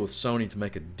brokered a deal with Sony to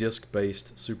make a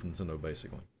disc-based Super Nintendo,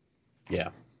 basically. Yeah.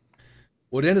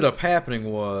 What ended up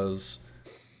happening was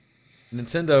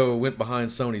Nintendo went behind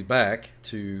Sony's back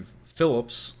to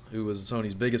Philips, who was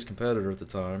Sony's biggest competitor at the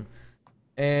time,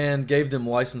 and gave them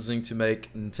licensing to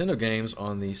make Nintendo games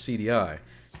on the CDI.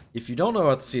 If you don't know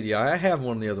about the CDI, I have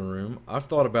one in the other room. I've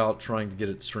thought about trying to get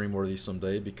it stream worthy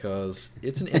someday because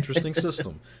it's an interesting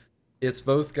system. It's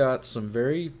both got some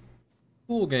very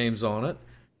cool games on it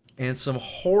and some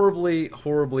horribly,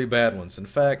 horribly bad ones. In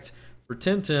fact, for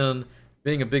Tintin,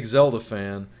 being a big Zelda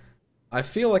fan, I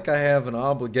feel like I have an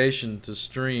obligation to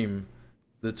stream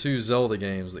the two Zelda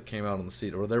games that came out on the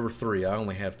CD. Or there were three. I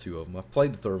only have two of them. I've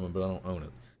played the third one, but I don't own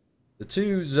it. The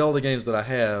two Zelda games that I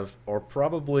have are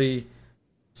probably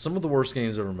some of the worst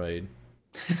games ever made.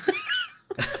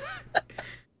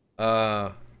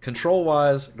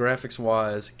 Control-wise,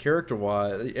 graphics-wise,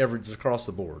 character-wise, everything's across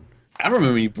the board. I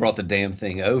remember you brought the damn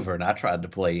thing over, and I tried to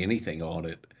play anything on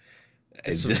it.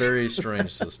 It's a very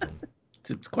strange system.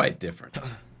 It's quite different.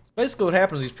 Basically, what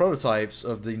happens is these prototypes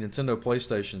of the Nintendo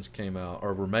PlayStations came out,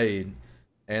 or were made,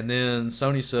 and then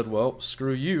Sony said, well,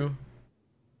 screw you,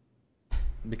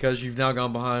 because you've now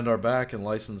gone behind our back and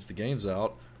licensed the games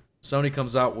out. Sony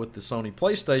comes out with the Sony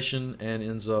PlayStation and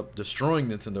ends up destroying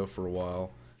Nintendo for a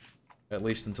while, at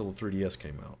least until the 3DS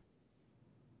came out.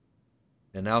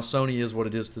 And now Sony is what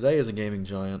it is today as a gaming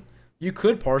giant. You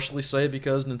could partially say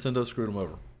because Nintendo screwed them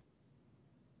over.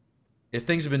 If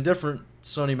things had been different,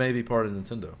 Sony may be part of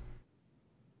Nintendo.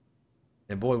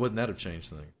 And boy, wouldn't that have changed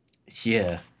things.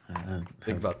 Yeah.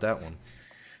 Think about that one.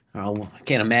 I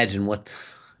can't imagine what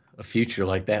a future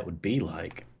like that would be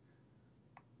like.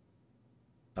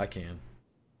 I can.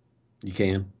 You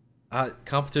can?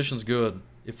 Competition's good.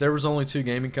 If there was only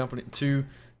two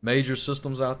major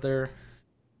systems out there,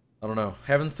 I don't know.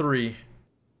 Having three.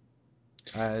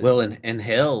 Well, and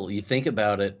hell, you think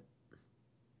about it,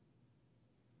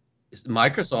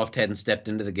 Microsoft hadn't stepped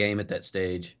into the game at that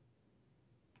stage.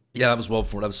 Yeah, that was well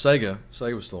before. That was Sega.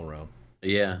 Sega was still around.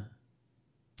 Yeah.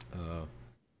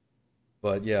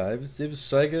 But yeah, it was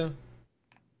Sega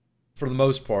for the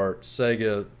most part.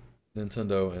 Sega,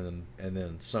 Nintendo, and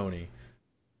then Sony.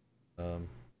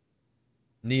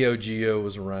 Neo Geo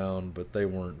was around, but they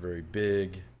weren't very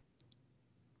big.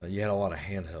 You had a lot of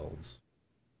handhelds.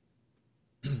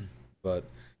 But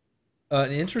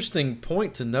an interesting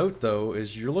point to note, though,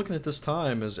 is you're looking at this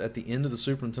time as at the end of the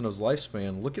Super Nintendo's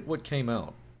lifespan. Look at what came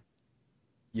out.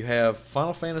 You have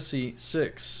Final Fantasy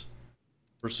VI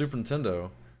for Super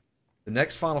Nintendo. The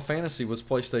next Final Fantasy was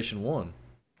PlayStation 1. And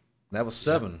that was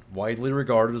 7, widely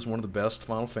regarded as one of the best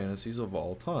Final Fantasies of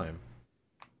all time.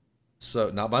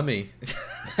 So, not by me.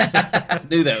 I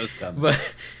knew that was coming.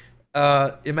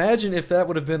 But imagine if that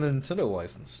would have been a Nintendo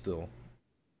license still.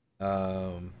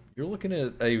 You're looking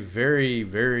at a very,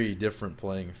 very different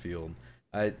playing field.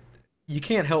 You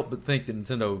can't help but think that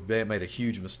Nintendo made a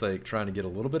huge mistake trying to get a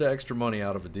little bit of extra money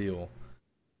out of a deal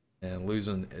and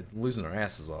losing their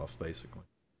asses off, basically.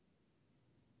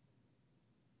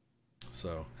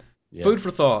 So, yeah. Food for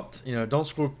thought. You know, don't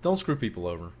screw people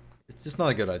over. It's just not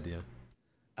a good idea.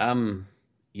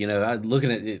 You know, I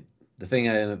looking at it. The thing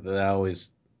that I always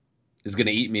is going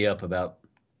to eat me up about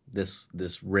this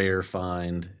rare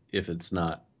find, if it's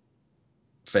not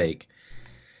fake.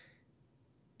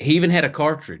 He even had a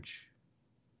cartridge,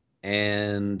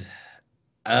 and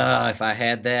if I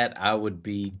had that, I would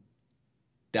be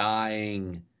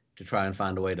dying to try and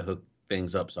find a way to hook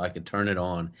things up so I could turn it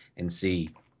on and see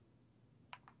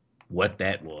what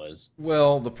that was.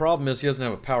 Well, the problem is he doesn't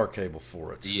have a power cable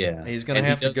for it. Yeah. He's going to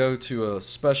have to go to a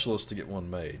specialist to get one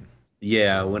made.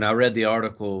 Yeah, so when I read the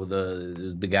article,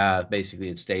 the guy basically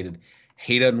had stated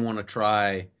he doesn't want to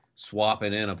try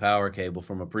swapping in a power cable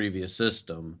from a previous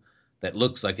system that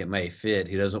looks like it may fit.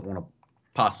 He doesn't want to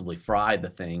possibly fry the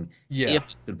thing Yeah, if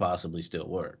it could possibly still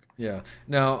work. yeah.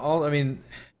 Now, I mean,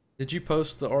 did you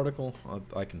post the article?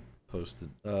 I can post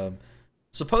it.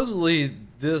 Supposedly,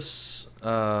 this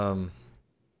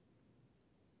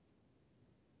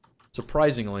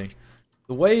surprisingly,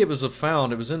 the way it was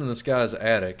found, it was in this guy's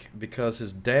attic because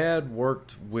his dad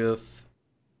worked with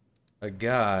a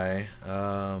guy.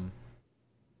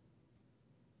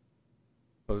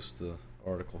 Post the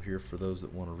article here for those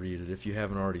that want to read it if you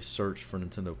haven't already searched for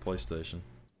Nintendo PlayStation.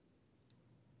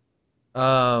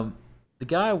 The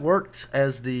guy worked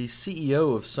as the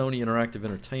CEO of Sony Interactive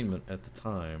Entertainment at the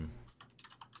time.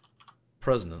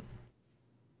 President.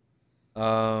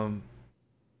 Um,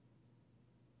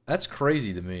 that's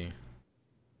crazy to me.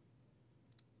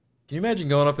 Can you imagine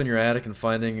going up in your attic and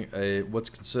finding a what's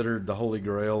considered the holy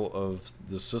grail of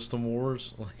the System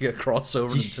Wars, like a crossover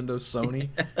Nintendo Sony?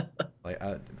 Like,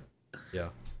 yeah,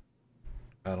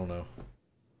 I don't know.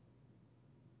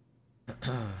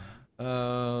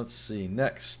 Let's see.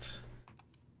 Next,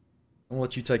 I'm gonna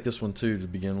let you take this one too to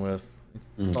begin with.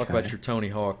 Let's talk about your Tony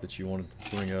Hawk that you wanted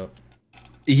to bring up.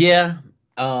 Yeah.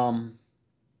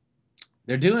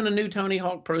 They're doing a new Tony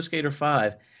Hawk Pro Skater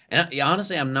 5. And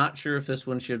honestly, I'm not sure if this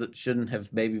one shouldn't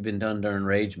have maybe been done during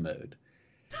Rage mode.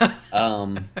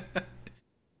 Um,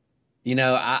 you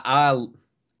know,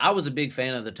 I was a big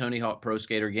fan of the Tony Hawk Pro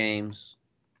Skater games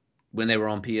when they were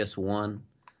on PS1.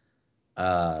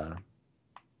 Uh,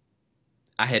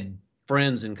 I had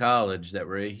friends in college that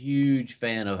were a huge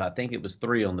fan of, I think it was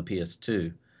 3 on the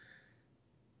PS2.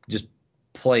 Just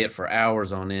play it for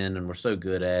hours on end and were so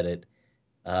good at it.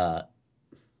 Uh,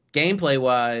 Gameplay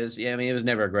wise, yeah, I mean, it was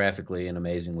never graphically an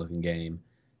amazing looking game.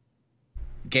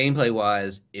 Gameplay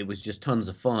wise, it was just tons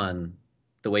of fun.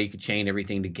 The way you could chain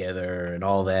everything together and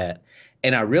all that.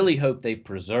 And I really hope they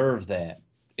preserve that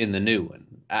in the new one.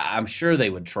 I'm sure they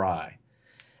would try.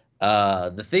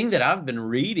 The thing that I've been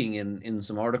reading in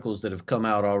some articles that have come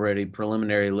out already,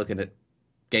 preliminary looking at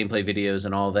gameplay videos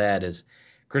and all that, is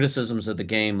criticisms of the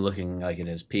game looking like it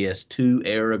has PS2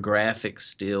 era graphics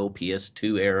still,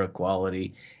 PS2 era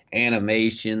quality,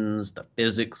 animations, the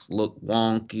physics look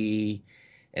wonky,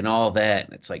 and all that.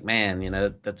 And it's like, man, you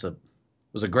know,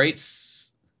 was a great.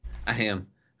 I am.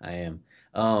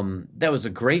 That was a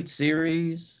great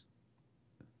series.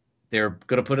 They're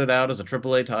gonna put it out as a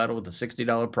AAA title with a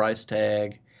 $60 price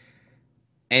tag.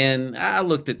 And I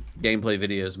looked at gameplay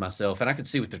videos myself, and I could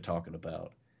see what they're talking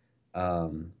about.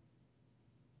 Um,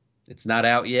 it's not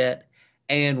out yet.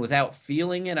 And without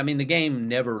feeling it, I mean, the game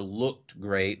never looked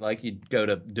great. Like you'd go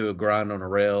to do a grind on a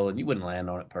rail and you wouldn't land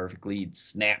on it perfectly. You'd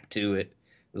snap to it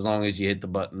as long as you hit the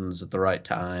buttons at the right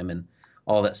time and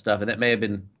all that stuff. And that may have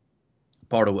been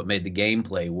part of what made the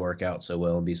gameplay work out so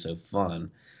well and be so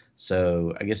fun.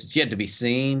 So I guess it's yet to be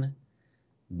seen,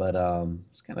 but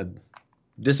it's kind of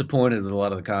disappointed with a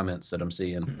lot of the comments that I'm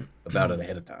seeing about it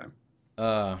ahead of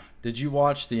time. Did you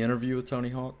watch the interview with Tony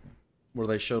Hawk where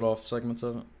they showed off segments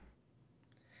of it?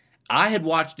 I had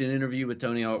watched an interview with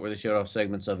Tony Hawk where they showed off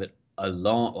segments of it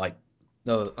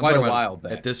No, I'm quite a talking about while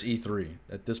back. at this E3,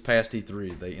 at this past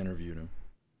E3, they interviewed him.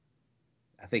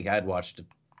 I think I'd watched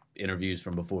interviews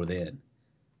from before then.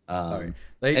 Right.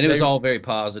 And it was all very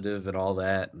positive and all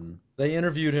that. And they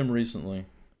interviewed him recently.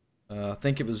 I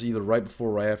think it was either right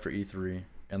before or right after E3,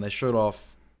 and they showed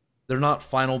off. They're not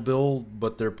final build,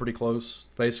 but they're pretty close.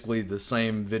 Basically, the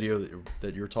same video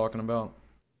that you're talking about.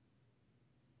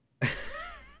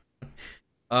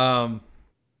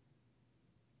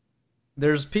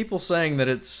 There's people saying that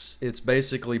it's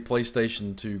basically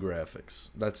PlayStation 2 graphics.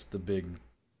 That's the big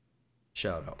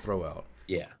shout out, throw out.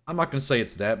 yeah, I'm not gonna say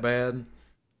it's that bad.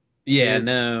 yeah, It's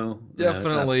no,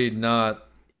 definitely not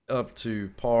up to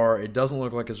par. It doesn't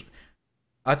look like it's.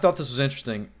 I thought this was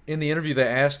interesting. In the interview, they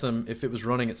asked him if it was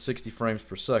running at 60 frames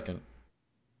per second,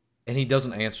 and he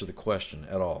doesn't answer the question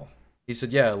at all. He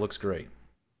said, "Yeah, it looks great."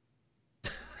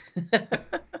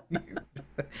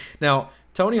 Now,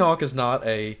 Tony Hawk is not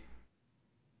a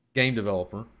game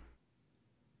developer,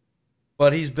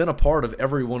 but he's been a part of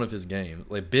every one of his games,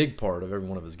 like a big part of every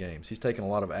one of his games. He's taken a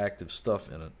lot of active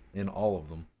stuff in it, in all of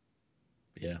them.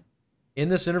 yeah. In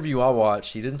this interview I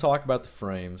watched, he didn't talk about the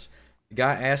frames. The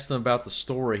guy asked him about the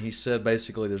story. He said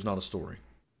basically there's not a story.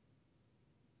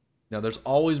 Now, there's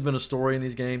always been a story in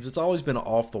these games. It's always been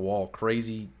off the wall,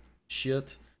 crazy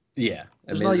shit. Yeah,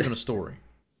 There's not even a story.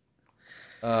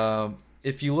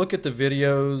 If you look at the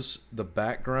videos, the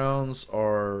backgrounds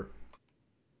are.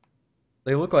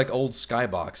 They look like old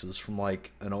skyboxes from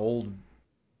like an old,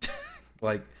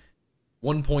 like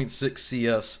 1.6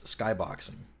 CS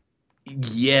skyboxing.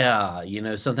 Yeah, you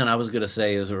know, something I was gonna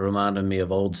say is it reminded me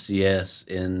of old CS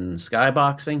in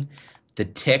skyboxing. the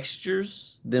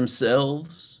textures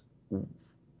themselves,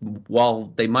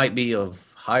 while they might be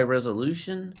of high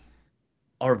resolution,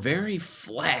 are very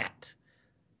flat.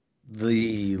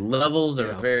 The levels are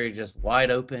Yeah. very just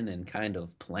wide open and kind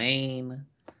of plain.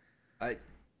 I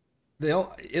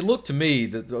it looked to me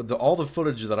that all the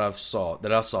footage that I saw,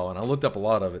 and I looked up a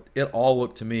lot of it. It all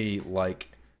looked to me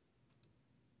like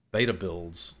beta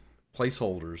builds,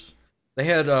 placeholders. They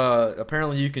had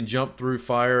apparently you can jump through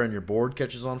fire and your board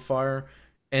catches on fire,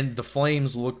 and the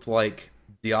flames looked like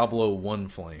Diablo 1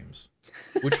 flames,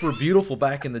 which were beautiful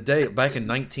back in the day, back in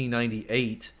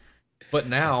 1998. But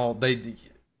now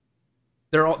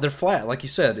they're flat, like you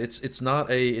said. It's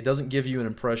not a it doesn't give you an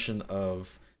impression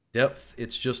of depth.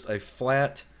 It's just a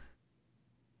flat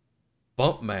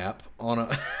bump map on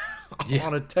a Yeah.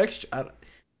 on a texture.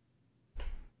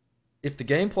 If the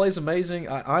gameplay's amazing,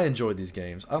 I enjoy these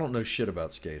games. I don't know shit about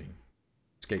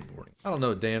skateboarding. I don't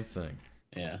know a damn thing.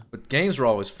 Yeah. But games were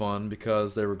always fun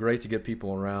because they were great to get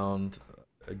people around.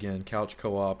 Again, couch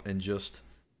co-op and just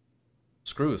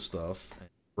screw with stuff, and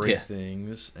break Yeah.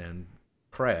 things, and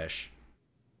crash.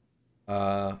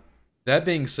 That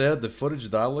being said, the footage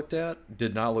that I looked at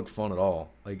did not look fun at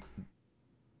all. Like,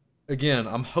 again,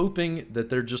 I'm hoping that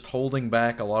they're just holding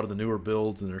back a lot of the newer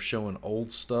builds and they're showing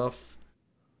old stuff.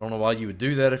 I don't know why you would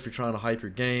do that if you're trying to hype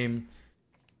your game,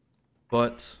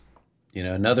 but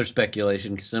Another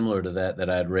speculation similar to that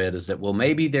I'd read is that, well,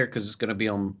 maybe they're, because it's going to be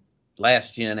on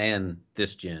last gen and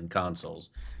this gen consoles.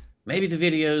 Maybe the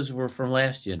videos were from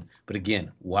last gen, but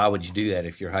again, why would you do that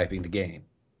if you're hyping the game?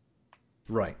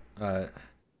 right. I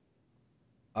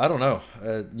don't know.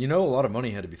 A lot of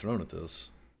money had to be thrown at this.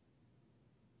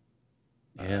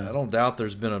 I Yeah. don't doubt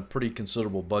there's been a pretty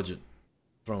considerable budget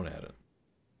thrown at it.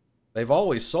 They've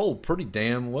always sold pretty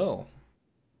damn well.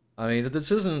 I mean,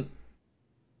 this isn't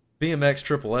BMX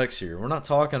Triple X here. We're not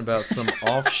talking about some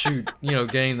offshoot,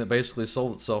 game that basically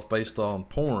sold itself based on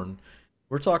porn.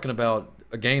 We're talking about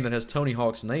a game that has Tony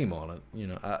Hawk's name on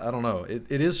it. I don't know. It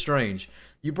is strange.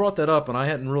 You brought that up, and I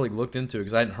hadn't really looked into it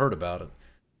because I hadn't heard about it.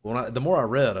 The more I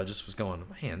read, I just was going,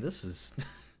 man, this is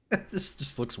this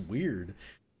just looks weird.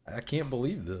 I can't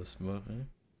believe this, but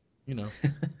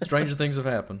stranger things have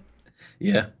happened.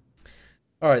 Yeah.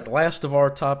 All right, last of our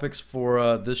topics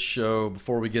for this show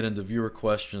before we get into viewer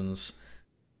questions.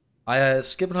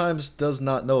 Skippenheims does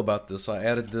not know about this. I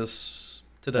added this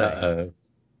today. Uh-oh.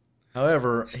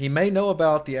 However, he may know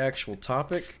about the actual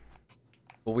topic,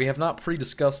 but we have not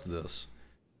pre-discussed this.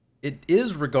 It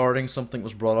is regarding something that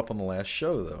was brought up on the last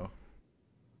show, though.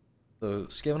 So,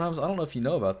 Skippenheims, I don't know if you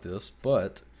know about this,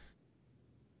 but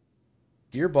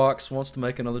Gearbox wants to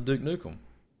make another Duke Nukem.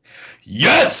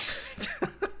 Yes!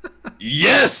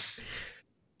 Yes!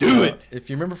 Do it! If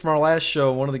you remember from our last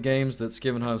show, one of the games that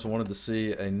Skippenheims wanted to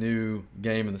see a new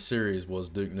game in the series was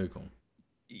Duke Nukem.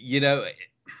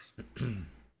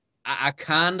 I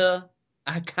kind of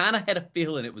had a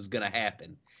feeling it was going to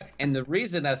happen. And the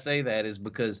reason I say that is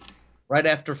because right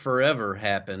after Forever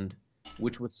happened,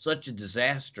 which was such a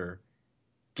disaster,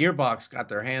 Gearbox got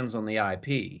their hands on the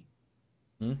IP.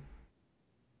 Hmm?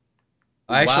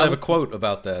 I actually have a quote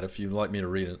about that if you'd like me to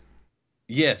read it.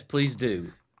 Yes, please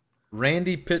do.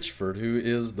 Randy Pitchford, who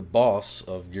is the boss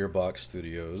of Gearbox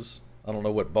Studios, I don't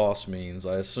know what boss means.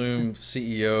 I assume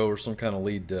CEO or some kind of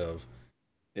lead dev.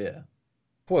 Yeah.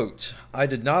 Quote, I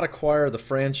did not acquire the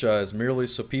franchise merely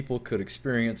so people could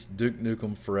experience Duke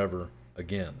Nukem Forever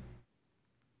again.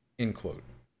 End quote.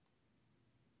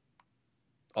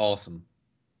 Awesome.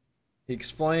 He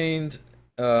explained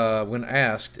when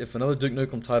asked if another Duke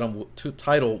Nukem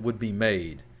title would be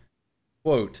made.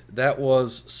 Quote, that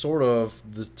was sort of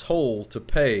the toll to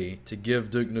pay to give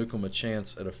Duke Nukem a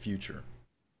chance at a future.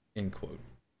 End quote.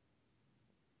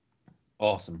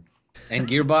 Awesome. And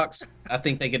Gearbox, I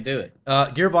think they could do it.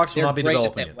 Gearbox will not be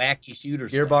developing it. Wacky shooter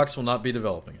Gearbox will not be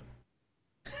developing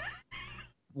it.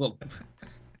 Well,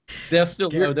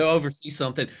 they'll oversee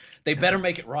something. They better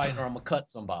make it right or I'm going to cut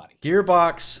somebody.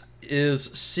 Gearbox is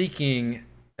seeking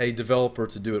a developer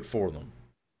to do it for them.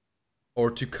 Or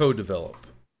to co-develop.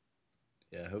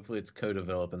 Yeah, hopefully it's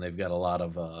co-develop and they've got a lot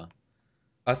of...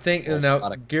 I think, now,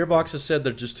 Gearbox has said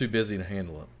they're just too busy to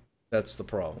handle it. That's the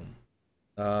problem.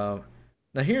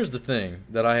 Now, here's the thing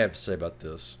that I have to say about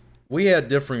this. We had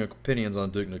differing opinions on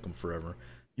Duke Nukem Forever.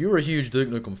 You were a huge Duke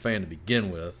Nukem fan to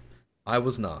begin with. I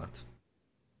was not.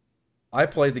 I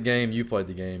played the game, you played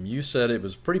the game. You said it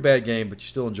was a pretty bad game, but you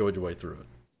still enjoyed your way through it.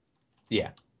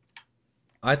 Yeah.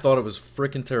 I thought it was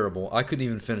freaking terrible. I couldn't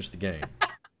even finish the game.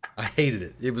 I hated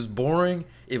it. It was boring.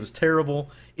 It was terrible.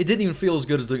 It didn't even feel as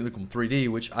good as Duke Nukem 3D,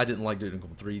 which I didn't like Duke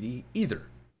Nukem 3D either.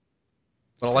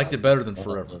 But I liked it better than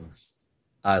Forever.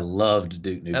 I loved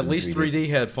Duke At Nukem least 3D. 3D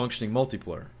had functioning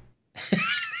multiplayer.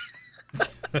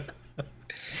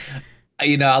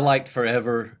 You know, I liked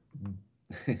Forever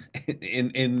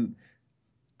in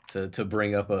to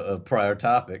bring up a prior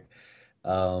topic.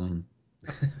 Um,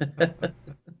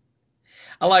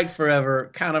 I liked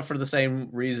Forever kind of for the same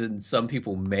reason some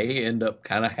people may end up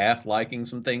kind of half liking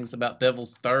some things about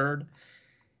Devil's Third.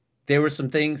 There were some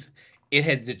things, it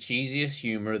had the cheesiest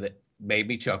humor that made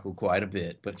me chuckle quite a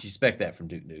bit, but you expect that from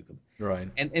Duke Nukem. Right.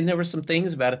 And there were some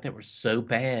things about it that were so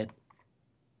bad,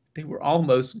 they were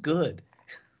almost good.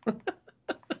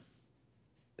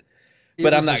 It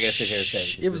But I'm was not going to sit here and say it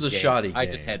was a it was good a game. shoddy I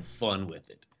just game. had fun with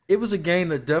it. It was a game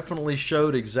that definitely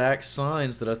showed exact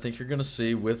signs that I think you're going to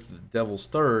see with Devil's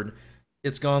Third.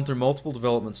 It's gone through multiple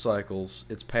development cycles.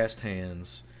 It's passed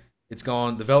hands. It's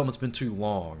gone. Development's been too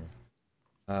long.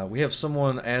 We have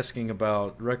someone asking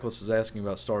about Reckless is asking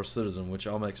about Star Citizen, which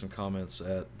I'll make some comments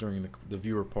at during the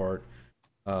viewer part.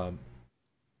 Um,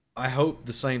 I hope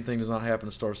the same thing does not happen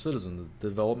to Star Citizen. The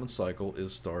development cycle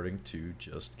is starting to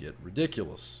just get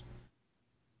ridiculous.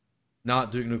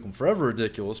 Not Duke Nukem Forever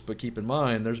ridiculous, but keep in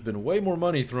mind there's been way more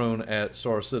money thrown at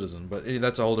Star Citizen. But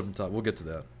that's a whole different topic. We'll get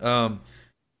to that.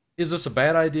 Is this a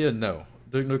bad idea? No.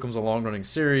 Duke Nukem's a long-running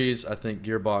series. I think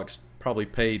Gearbox probably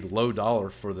paid low dollar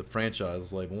for the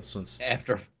franchise label since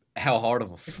After how hard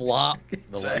of a flop,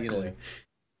 exactly.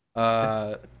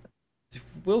 Uh,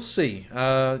 we'll see.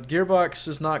 Gearbox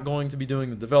is not going to be doing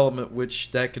the development,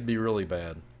 which that could be really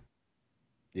bad.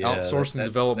 Yeah, Outsourcing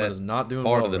development is not doing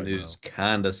part well of the right news now.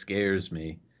 kind of scares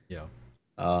me. Yeah.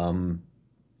 Um,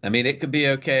 I mean, it could be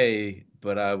okay,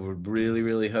 but I would really,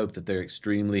 really hope that they're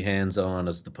extremely hands-on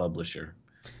as the publisher.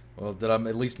 Well, did I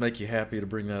at least make you happy to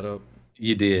bring that up?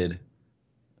 You did.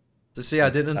 So see, I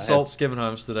didn't I had, insult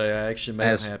Skimmenheims today. I actually I made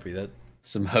him had happy. That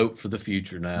some hope for the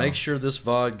future make now. sure this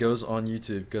VOD goes on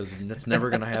YouTube because that's never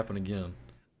going to happen again.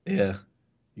 Yeah,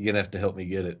 you're gonna have to help me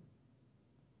get it.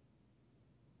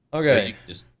 But you Okay. can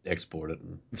just export it.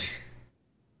 And...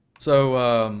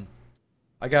 So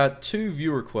I got two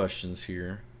viewer questions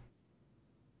here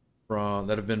from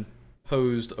that have been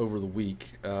posed over the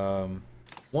week.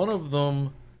 One of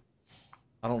them,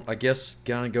 I guess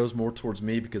kind of goes more towards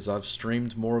me because I've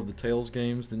streamed more of the Tales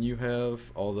games than you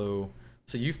have. Although,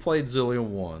 so you've played Zillia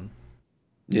 1.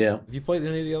 Yeah, Have you played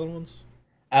any of the other ones?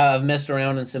 I've messed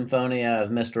around in Symphonia.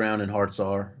 I've messed around in Hearts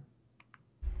R.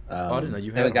 Oh, I didn't know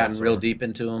you had Haven't gotten Hearts real R. deep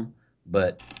into them,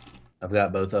 but I've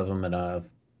got both of them, and I've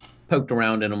poked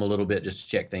around in them a little bit just to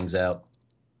check things out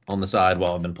on the side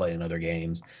while I've been playing other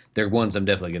games. They're ones I'm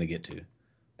definitely going to get to,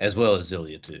 as well as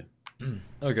Zillia too.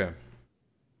 Okay.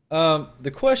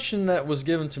 The question that was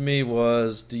given to me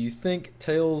was, do you think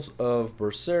Tales of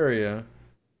Berseria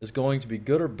is going to be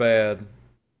good or bad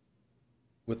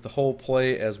with the whole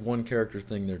play as one character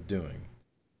thing they're doing?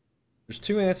 There's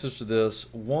two answers to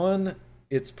this. One,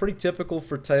 it's pretty typical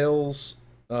for Tales,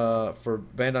 for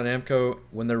Bandai Namco,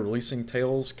 when they're releasing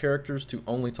Tales characters to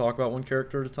only talk about one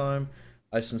character at a time.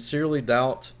 I sincerely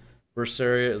doubt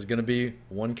Berseria is going to be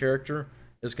one character.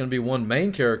 It's going to be one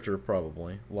main character,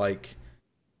 probably, like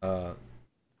uh,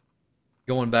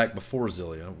 going back before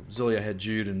Zillia. Zillia had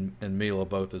Jude and Mila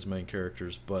both as main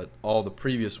characters, but all the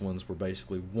previous ones were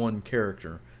basically one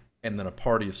character and then a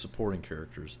party of supporting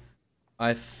characters.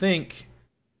 I'm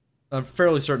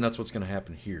fairly certain that's what's going to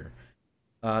happen here.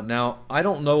 Now, I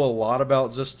don't know a lot about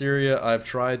Zestiria. I've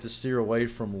tried to steer away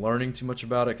from learning too much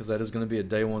about it because that is going to be a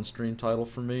day one stream title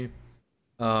for me.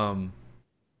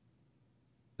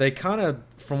 They kind of,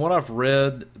 from what I've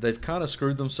read, they've kind of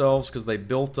screwed themselves because they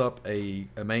built up a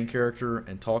main character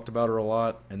and talked about her a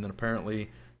lot, and then apparently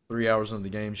 3 hours into the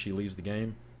game, she leaves the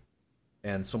game,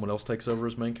 and someone else takes over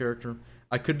as main character.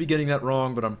 I could be getting that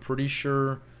wrong, but I'm pretty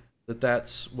sure that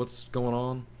that's what's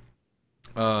going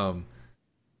on.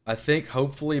 I think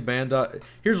hopefully Bandai.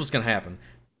 Here's what's going to happen: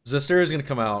 Zestiria is going to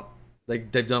come out.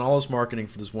 They've done all this marketing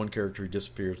for this one character who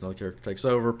disappears, another character takes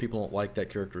over. People don't like that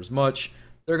character as much.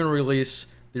 They're going to release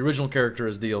the original character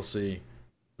as DLC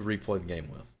to replay the game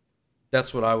with.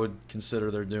 That's what I would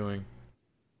consider they're doing.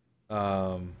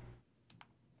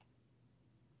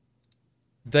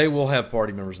 They will have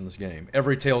party members in this game.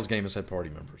 Every Tales game has had party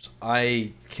members.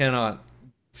 I cannot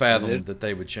fathom that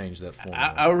they would change that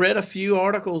formula. I read a few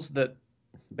articles that,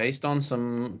 based on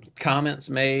some comments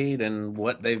made and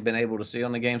what they've been able to see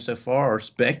on the game so far, are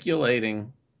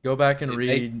speculating. Go back and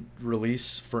read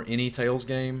release for any Tales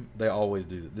game. They always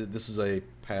do. This is a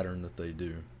pattern that they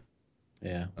do.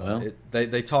 Yeah, well,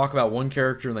 they talk about one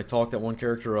character and they talk that one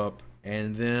character up,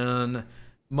 and then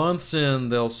months in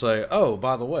they'll say, "Oh,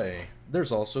 by the way,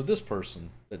 there's also this person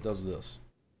that does this."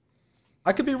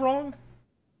 I could be wrong.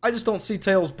 I just don't see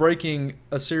Tales breaking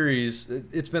a series.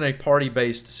 It's been a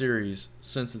party-based series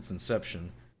since its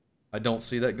inception. I don't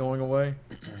see that going away.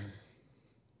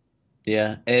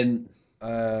 Yeah, and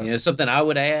Uh, something I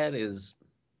would add is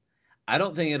I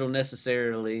don't think it'll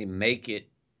necessarily make it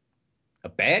a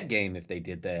bad game if they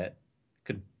did that.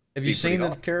 Could have you be pretty seen the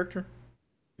awesome. character?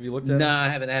 Have you looked at No, him? I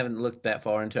haven't looked that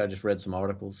far into it. I just read some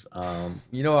articles.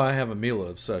 You know I have a Mila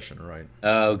obsession, right?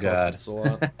 Oh I talk about God. this a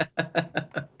lot.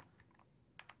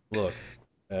 Look,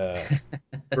 uh,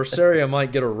 Berseria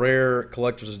might get a rare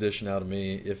collector's edition out of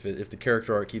me if the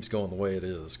character art keeps going the way it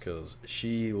is, because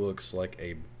she looks like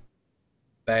a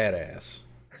badass.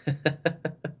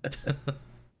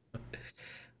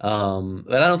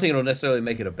 But I don't think it'll necessarily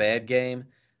make it a bad game.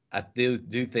 I do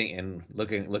think, and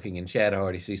looking in chat, I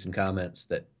already see some comments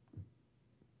that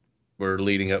were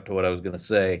leading up to what I was going to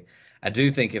say. I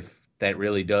do think if that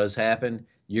really does happen,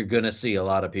 you're going to see a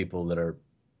lot of people that are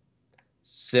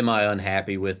semi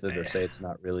unhappy with it or say it's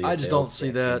not really a I just Tales don't see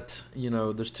game. that. You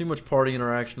know, there's too much party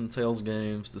interaction in Tales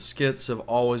games. The skits have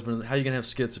always been. How you gonna have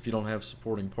skits if you don't have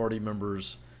supporting party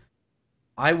members?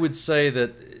 I would say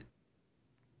that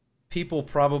people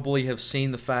probably have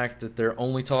seen the fact that they're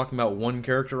only talking about one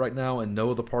character right now and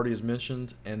no other party is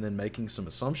mentioned, and then making some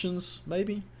assumptions.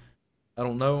 Maybe I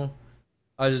don't know.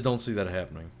 I just don't see that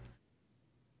happening.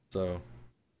 So,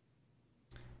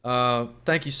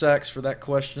 thank you, Sax, for that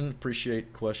question.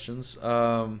 Appreciate questions.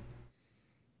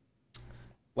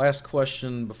 Last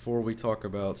question before we talk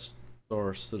about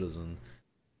Star Citizen.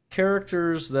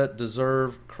 Characters that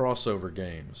deserve crossover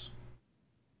games.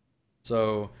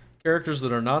 So, characters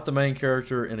that are not the main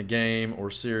character in a game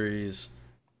or series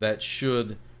that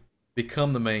should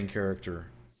become the main character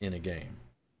in a game.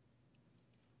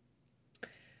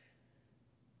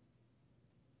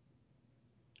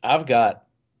 I've got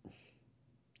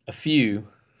a few.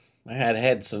 I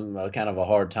had some kind of a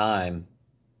hard time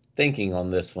thinking on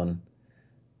this one,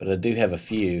 but I do have a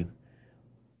few.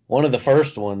 One of the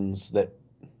first ones that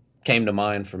came to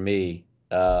mind for me,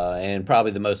 and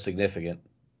probably the most significant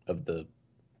of the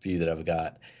few that I've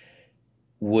got,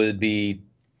 would be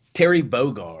Terry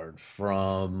Bogard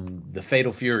from the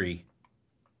Fatal Fury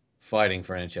fighting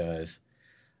franchise.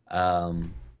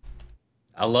 Um,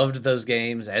 I loved those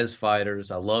games as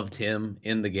fighters. I loved him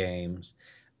in the games.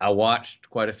 I watched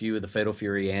quite a few of the Fatal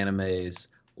Fury animes.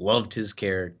 Loved his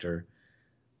character.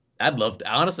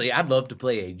 Honestly, I'd love to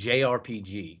play a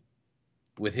JRPG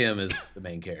with him as the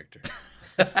main character.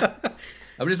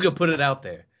 I'm just gonna put it out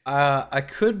there. I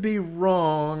could be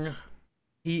wrong.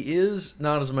 He is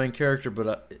not as a main character,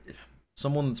 but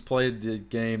someone that's played the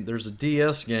game, there's a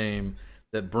DS game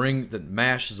that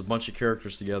mashes a bunch of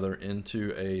characters together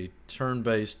into a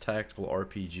turn-based tactical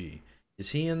RPG. Is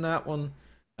he in that one?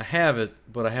 I have it,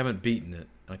 but I haven't beaten it.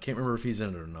 I can't remember if he's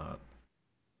in it or not.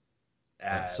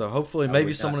 I, So hopefully, I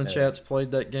maybe would someone not in know. chat's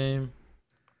played that game.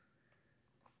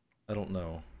 I don't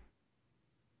know.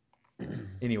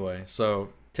 Anyway, so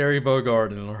Terry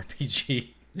Bogard in an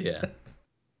RPG. Yeah.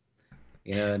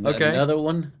 Okay. Another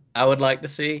one I would like to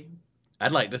see.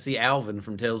 I'd like to see Alvin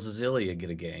from Tales of Zillia get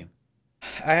a game.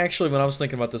 I actually, when I was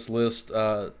thinking about this list,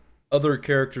 other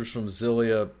characters from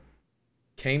Zillia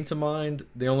came to mind.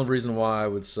 The only reason why I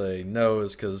would say no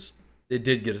is because it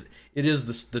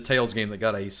is the Tales game that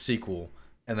got a sequel,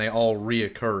 and they all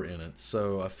reoccur in it.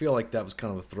 So I feel like that was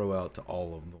kind of a throw out to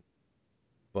all of them.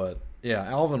 But yeah,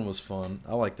 Alvin was fun.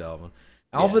 I liked Alvin.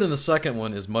 Yeah. Alvin in the second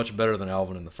one is much better than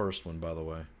Alvin in the first one, by the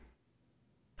way.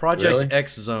 Project Really?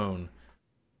 X Zone.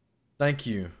 Thank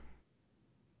you.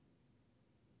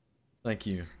 Thank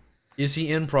you. Is he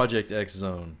in Project X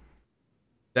Zone?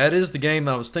 That is the game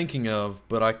I was thinking of,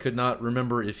 but I could not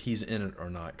remember if he's in it or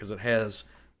not because it has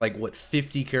like what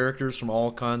 50 characters from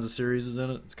all kinds of series in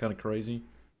it. It's kind of crazy.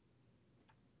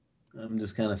 I'm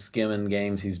just kind of skimming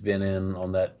games he's been in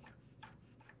on that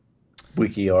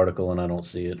wiki article, and I don't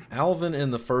see it. Alvin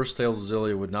in the first Tales of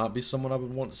Zillia would not be someone I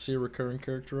would want to see a recurring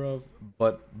character of,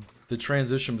 but the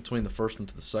transition between the first one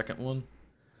to the second one,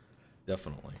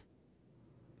 definitely.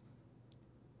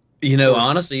 Of course,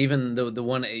 Honestly, even the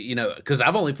one, because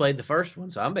I've only played the first one,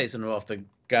 so I'm basing it off the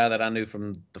guy that I knew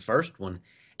from the first one,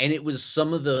 and it was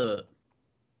some of the,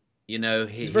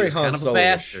 he's he very was Han kind of a Solo-ish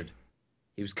bastard.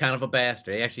 He was kind of a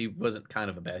bastard. He actually wasn't kind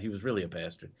of a bastard. He was really a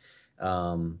bastard.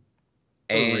 Um,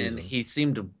 for a and reason. he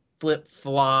seemed to flip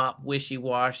flop, wishy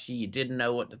washy. You didn't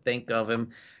know what to think of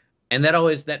him, and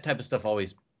that type of stuff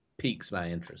always piques my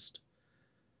interest.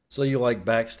 So you like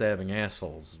backstabbing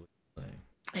assholes? Is what you're saying.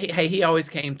 Hey, he always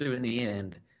came through in the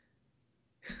end.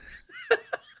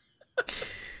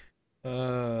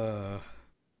 Uh,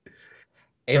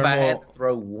 If I had to Thermal.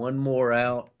 throw one more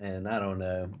out, and I don't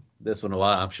know, this one a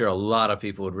lot. I'm sure a lot of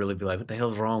people would really be like, "What the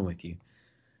hell's wrong with you?"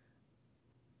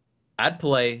 I'd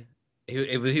play.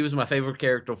 He was my favorite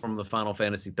character from the Final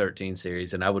Fantasy 13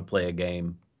 series, and I would play a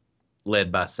game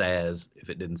led by Saz if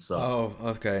it didn't suck. Oh,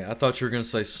 okay. I thought you were gonna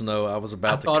say Snow. I was I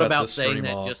about to thought cut about this saying stream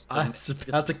that off. I was just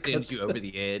about to to cut. send you over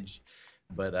the edge,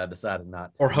 but I decided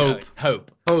not to. Or No, Hope.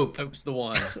 Hope. Hope. Hope's the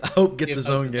one. Hope gets Give his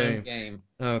Hope own his game. own game.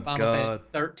 Oh Final God. Fantasy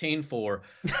 13 for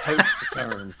Hope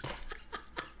returns.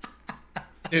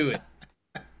 Do it.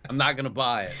 I'm not gonna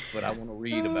buy it, but I want to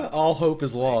read about it. All hope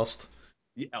is lost.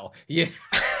 Yeah, oh, yeah.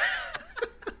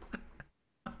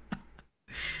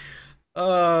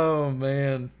 Oh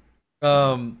man.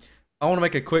 I want to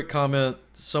make a quick comment.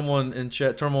 Someone in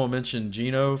chat Turmoil mentioned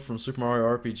Gino from Super Mario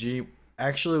RPG.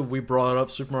 Actually, we brought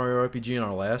up Super Mario RPG in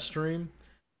our last stream.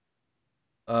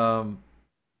 Nintendo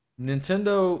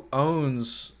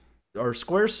owns, or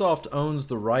Squaresoft owns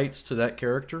the rights to that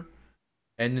character,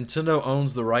 and Nintendo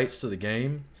owns the rights to the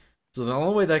game. So the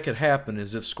only way that could happen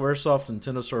is if Squaresoft and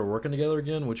Nintendo started working together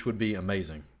again, which would be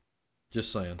amazing.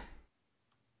 Just saying.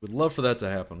 Would love for that to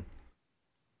happen.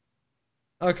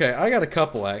 Okay, I got a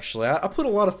couple actually. I put a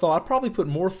lot of thought. I probably put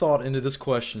more thought into this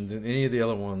question than any of the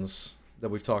other ones that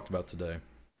we've talked about today.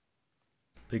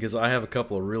 Because I have a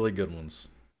couple of really good ones.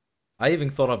 I even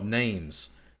thought of names.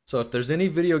 So if there's any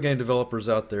video game developers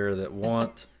out there that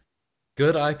want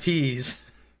good IPs,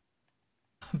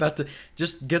 I'm about to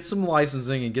just get some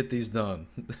licensing and get these done.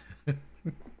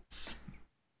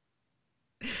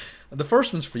 The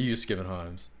first one's for you, Skiven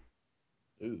Himes.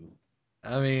 Ooh.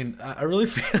 I mean, I really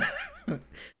feel I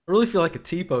really feel like a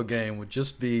Tipo game would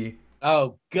just be.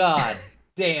 Oh God,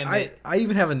 damn it! I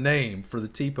even have a name for the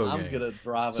Tipo game. I'm gonna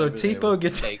drive So over there Tipo with a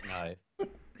gets steak knife.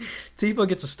 Tipo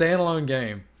gets a standalone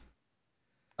game.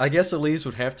 I guess Elise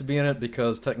would have to be in it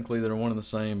because technically they're one and the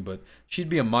same, but she'd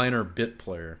be a minor bit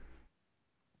player.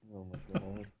 Oh my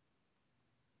God.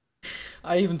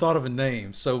 I even thought of a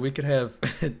name, so we could have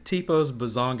Tipo's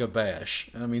Bazonga Bash.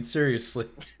 I mean, seriously.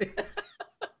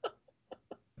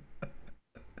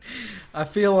 I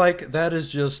feel like that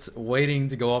is just waiting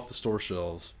to go off the store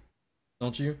shelves.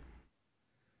 Don't you?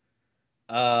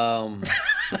 No,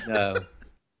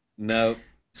 no,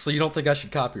 So you don't think I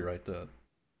should copyright that?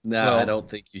 no. Well, I don't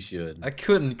think you should. I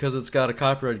couldn't because it's got a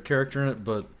copyrighted character in it,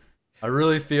 but I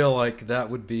really feel like that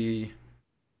would be...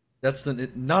 That's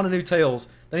not a new Tales.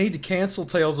 They need to cancel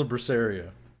Tales of Berseria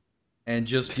and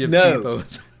just give No.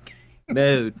 Tipo...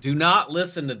 No, do not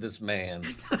listen to this man.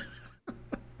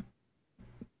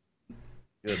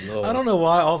 Good Lord. I don't know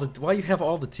why you have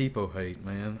all the Tipo hate,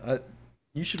 man.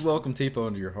 You should welcome Tipo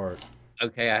into your heart.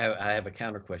 Okay, I have a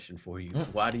counter question for you.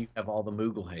 Why do you have all the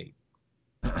Moogle hate?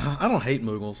 I don't hate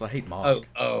Moogles. I hate Mog.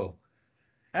 Oh.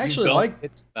 Actually,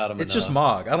 It's about him it's just enough.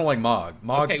 Mog. I don't like Mog.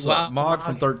 Mog, Okay, well, Mog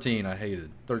from 13. I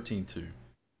hated 13-2.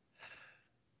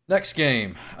 Next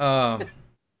game,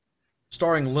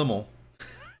 starring Limmel,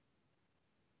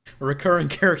 a recurring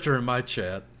character in my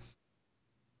chat.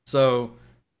 So,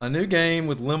 a new game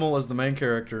with Limmel as the main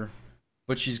character,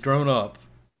 but she's grown up,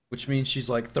 which means she's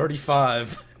like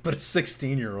 35, but a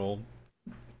 16-year-old.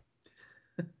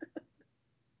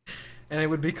 And it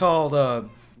would be called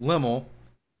Limmel,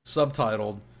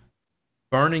 subtitled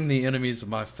 "Burning the Enemies of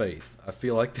My Faith." I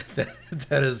feel like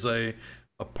that is a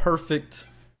perfect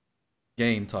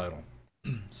game title.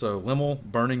 So Limmel,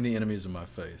 Burning the Enemies of My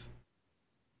Faith.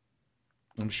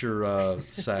 I'm sure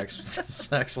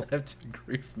Sax will have to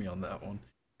agree with me on that one.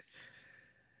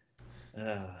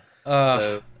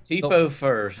 So Tipo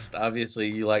first, obviously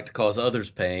you like to cause others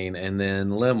pain, and then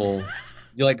Limmel,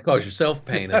 you like to cause yourself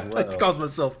pain as I well. like to cause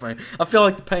myself pain. I feel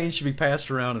like the pain should be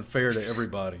passed around and fair to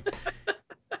everybody.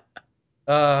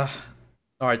 All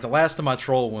right, the last of my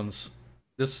troll ones.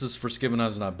 This is for Skib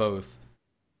and I both.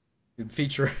 It'd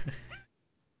feature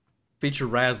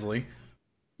Rasley.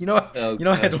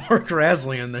 I had to work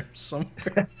Rasley in there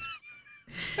somewhere.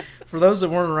 For those that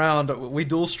weren't around, we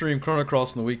dual stream Chrono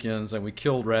Cross on the weekends, and we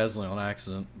killed Rasley on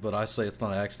accident. But I say it's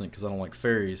not an accident because I don't like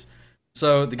fairies.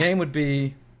 So the game would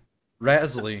be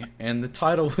Rasley, and the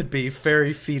title would be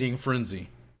Fairy Feeding Frenzy.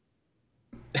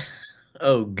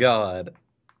 Oh God.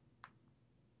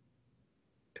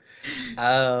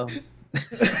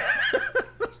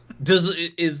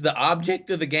 Is the object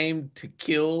of the game to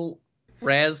kill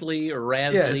Rasley or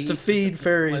Rasley? Yeah, it's to feed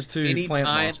fairies to any plant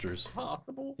time monsters.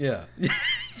 Possible. Yeah.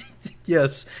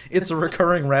 Yes, it's a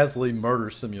recurring Rasley murder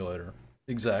simulator.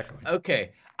 Exactly. Okay,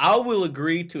 I will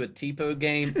agree to a Tipo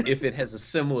game if it has a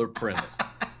similar premise.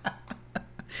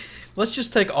 Let's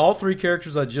just take all three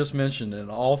characters I just mentioned and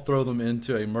all throw them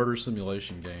into a murder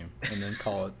simulation game and then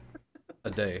call it a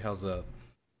day. How's that?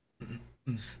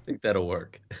 I think that'll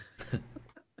work.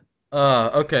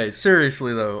 Okay,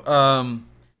 seriously though.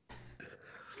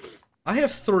 I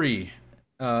have three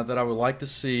that I would like to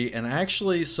see, and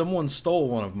actually, someone stole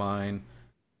one of mine.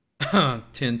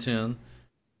 1010.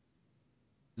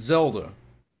 Zelda.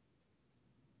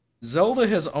 Zelda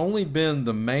has only been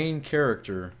the main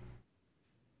character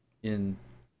in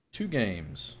two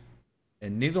games,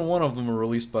 and neither one of them were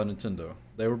released by Nintendo.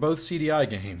 They were both CDI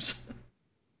games.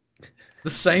 The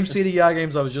same CDI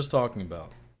games I was just talking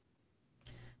about.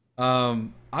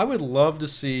 I would love to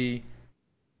see.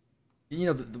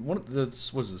 One of the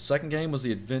was the second game was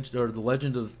the adventure or the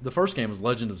Legend of the first game was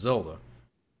Legend of Zelda,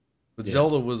 but Yeah.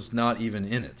 Zelda was not even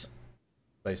in it.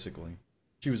 Basically,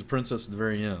 she was a princess at the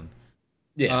very end.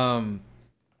 Yeah. Um,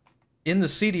 in the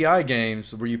CDI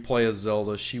games where you play as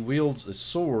Zelda, she wields a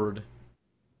sword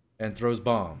and throws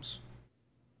bombs.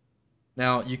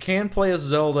 Now you can play as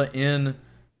Zelda in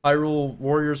Hyrule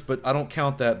Warriors, but I don't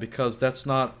count that because that's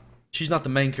not she's not the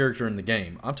main character in the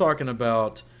game. I'm talking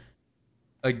about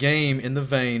a game in the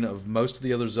vein of most of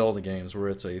the other Zelda games where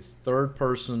it's a third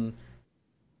person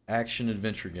action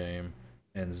adventure game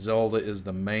and Zelda is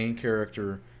the main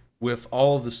character with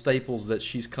all of the staples that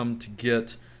she's come to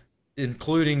get,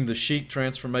 including the Sheik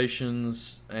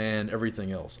transformations and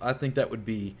everything else. I think that would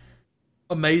be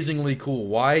amazingly cool.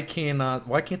 Why can't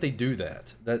they do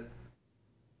that? That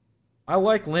I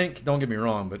like Link, don't get me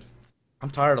wrong, but I'm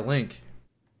tired of Link.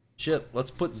 Shit, let's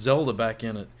put Zelda back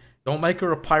in it. Don't make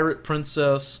her a pirate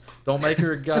princess. Don't make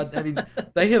her a god. I mean,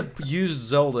 they have used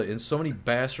Zelda in so many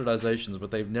bastardizations, but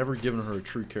they've never given her a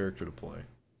true character to play.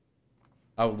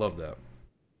 I would love that.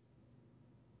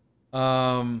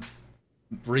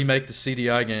 Remake the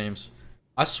CDI games.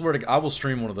 I swear to God, I will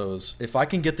stream one of those. If I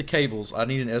can get the cables, I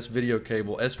need an S video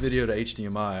cable, S video to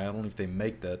HDMI. I don't know if they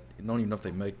make that. I don't even know if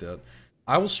they make that.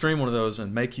 I will stream one of those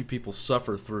and make you people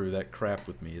suffer through that crap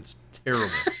with me. It's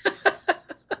terrible.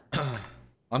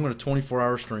 I'm going to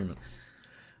 24-hour stream it.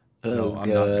 Oh No, I'm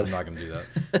not. God. I'm not going to do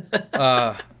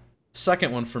that.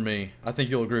 Second one for me. I think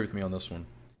you'll agree with me on this one.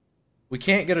 We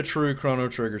can't get a true Chrono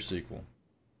Trigger sequel.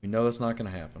 We know that's not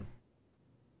going to happen.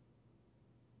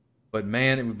 But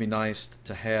man, it would be nice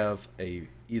to have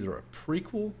either a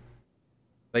prequel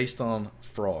based on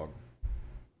Frog.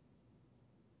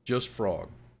 Just Frog.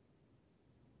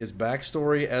 His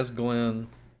backstory as Glenn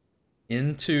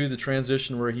into the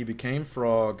transition where he became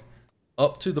Frog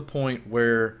up to the point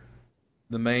where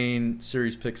the main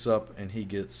series picks up and he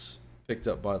gets picked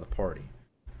up by the party.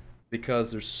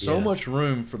 Because there's so Yeah. much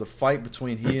room for the fight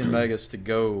between he and Megas to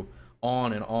go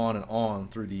on and on and on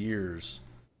through the years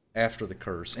after the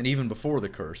curse and even before the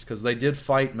curse, because they did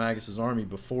fight Magus's army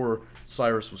before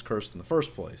Cyrus was cursed in the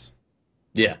first place.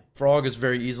 Yeah. Frog is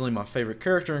very easily my favorite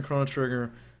character in Chrono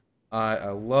Trigger.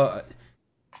 I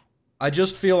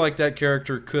just feel like that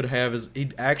character could have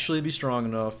he'd actually be strong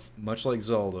enough, much like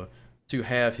Zelda, to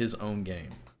have his own game.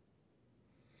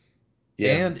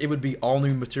 Yeah. And it would be all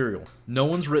new material. No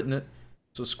one's written it,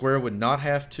 so Square would not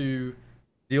have to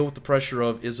deal with the pressure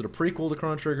of, is it a prequel to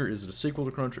Chrono Trigger? Is it a sequel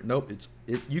to Chrono Trigger? Nope.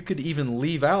 You could even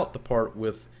leave out the part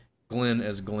with Glenn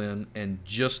as Glenn and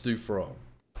just do Frog.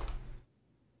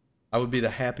 I would be the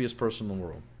happiest person in the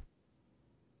world.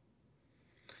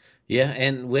 Yeah,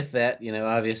 and with that,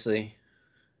 obviously,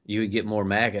 you would get more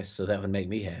Magus, so that would make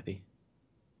me happy.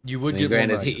 You I would mean, get more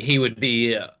granted, he, Magus. he would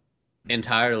be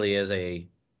entirely as a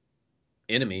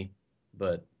enemy,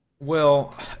 but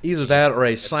Well, either that or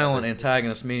a that's how silent it is.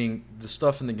 antagonist, meaning the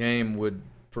stuff in the game would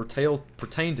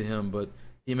pertain to him, but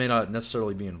he may not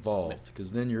necessarily be involved.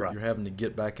 Because then you're Right. you're having to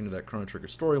get back into that Chrono Trigger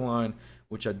storyline,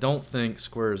 which I don't think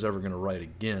Square is ever going to write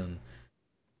again.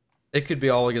 It could be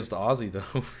all against Ozzy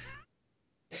though.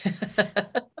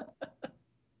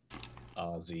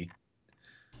 Ozzy.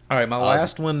 All right, my Ozzy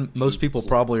last one, most eats people sleep.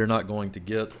 probably are not going to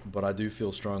get, but I do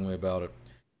feel strongly about it.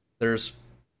 There's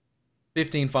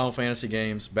 15 Final Fantasy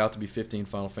games, about to be 15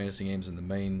 Final Fantasy games in the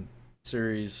main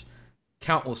series,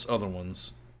 countless other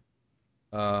ones.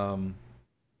 Um,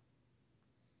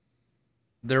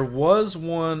 there was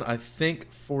one, I think,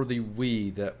 for the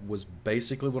Wii that was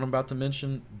basically what I'm about to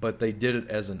mention, but they did it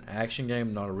as an action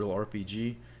game, not a real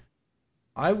RPG.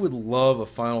 I would love a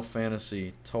Final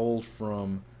Fantasy told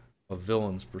from a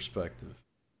villain's perspective.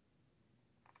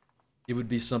 It would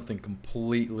be something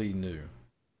completely new.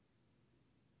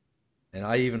 And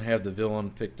I even have the villain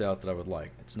picked out that I would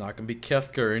like. It's not going to be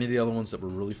Kefka or any of the other ones that were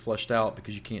really fleshed out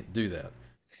because you can't do that.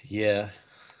 Yeah.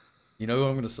 You know who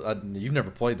I'm going to say? You've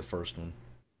never played the first one,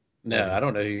 have No, you? I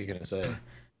don't know who you're gonna say.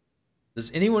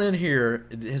 Does anyone in here,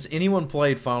 has anyone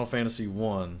played Final Fantasy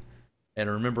 1 and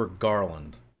remember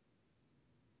Garland?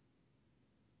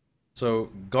 So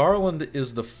Garland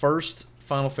is the first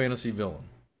Final Fantasy villain.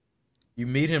 You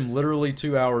meet him literally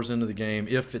 2 hours into the game,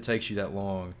 if it takes you that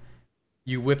long.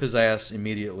 You whip his ass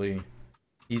immediately.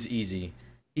 He's easy.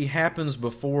 He happens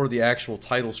before the actual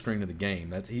title screen of the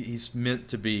game. He's meant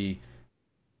to be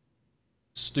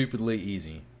stupidly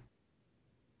easy.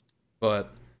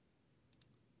 But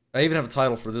I even have a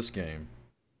title for this game.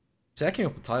 See, I came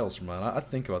up with titles for mine. I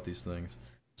think about these things.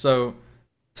 So,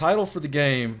 title for the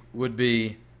game would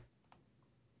be,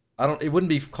 it wouldn't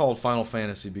be called Final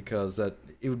Fantasy, because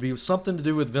it would be something to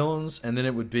do with villains, and then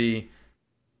it would be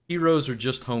heroes are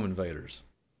just home invaders.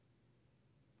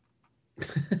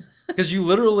 Because you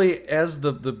literally, as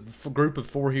the group of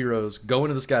 4 heroes, go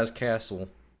into this guy's castle,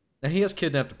 and he has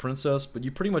kidnapped a princess, but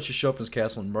you pretty much just show up in his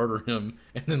castle and murder him,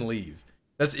 and then leave.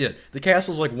 That's it. The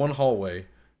castle's like one hallway.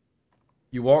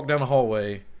 You walk down the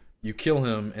hallway, you kill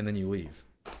him, and then you leave.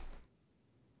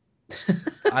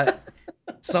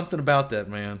 Something about that,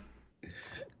 man.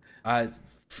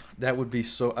 That would be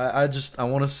so. I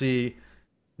want to see.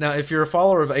 Now, if you're a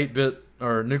follower of 8-bit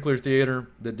or Nuclear Theater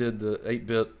that did the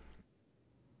 8-bit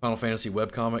Final Fantasy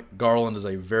webcomic, Garland is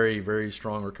a very, very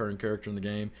strong recurring character in the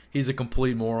game. He's a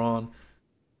complete moron.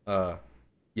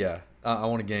 Yeah, I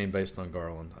want a game based on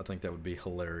Garland. I think that would be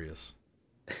hilarious.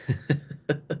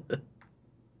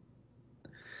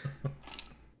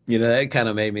 You know, that kind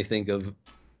of made me think of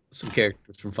some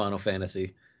characters from Final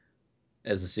Fantasy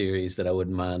as a series that I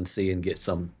wouldn't mind seeing get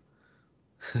some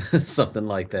something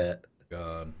like that.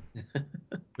 God.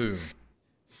 Who?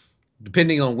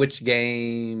 Depending on which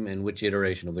game and which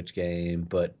iteration of which game,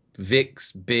 but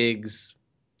Vix, Biggs,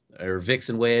 or Vix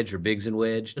and Wedge, or Biggs and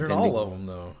Wedge. They're in all of them,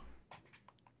 though.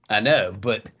 I know,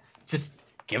 but just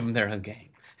give them their own game.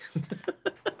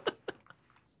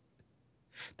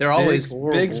 They're always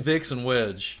horrible. Biggs, Vix, and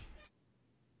Wedge.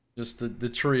 Just the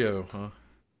trio, huh?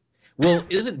 Well,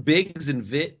 isn't Biggs and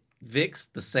Vix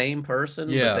the same person?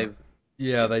 Yeah.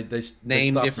 But they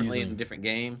named differently in different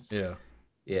games. Yeah.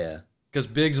 Yeah. Because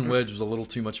Biggs and Wedge was a little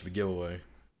too much of a giveaway.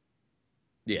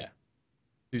 Yeah.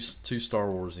 Too Star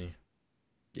Warsy.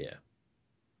 Yeah.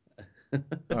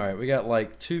 All right, we got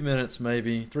like 2 minutes,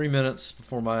 maybe 3 minutes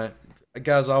before my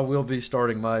guys. I will be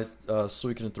starting my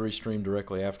Suikoden 3 stream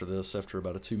directly after this, after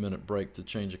about a 2-minute break to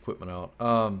change equipment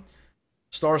out.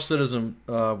 Star Citizen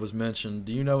was mentioned.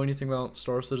 Do you know anything about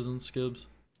Star Citizen, Skibbs?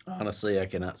 Honestly, I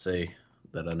cannot say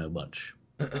that I know much.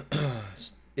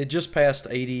 It just passed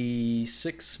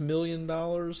 $86 million in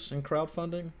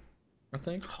crowdfunding, I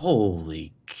think.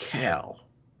 Holy cow!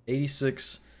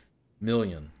 86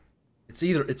 million. It's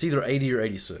either 80 or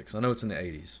 86. I know it's in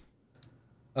the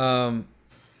 80s.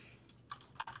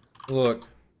 Look,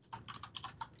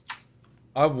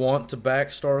 I want to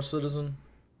back Star Citizen.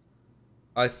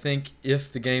 I think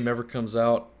if the game ever comes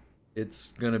out, it's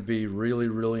going to be really,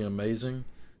 really amazing.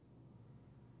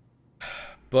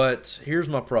 But here's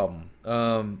my problem.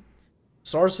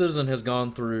 Star Citizen has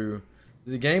gone through...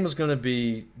 The game is going to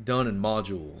be done in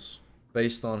modules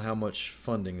based on how much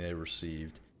funding they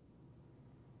received.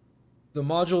 The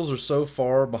modules are so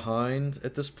far behind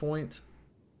at this point.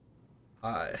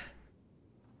 I'll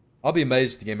be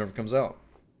amazed if the game ever comes out.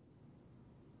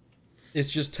 It's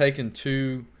just taken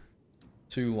too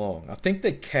long. I think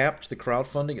they capped the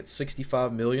crowdfunding at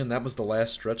 65 million. That was the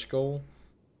last stretch goal.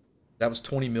 That was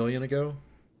 20 million ago.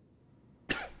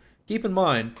 Keep in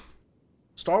mind,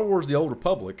 Star Wars: The Old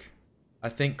Republic, I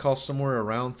think, cost somewhere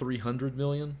around 300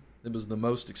 million. It was the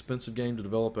most expensive game to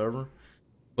develop ever.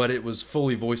 But it was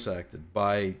fully voice acted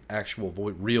by actual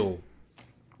real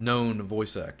known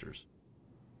voice actors.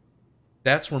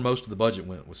 That's where most of the budget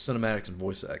went, was cinematics and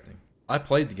voice acting. I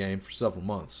played the game for several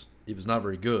months. It was not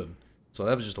very good, so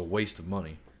that was just a waste of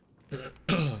money.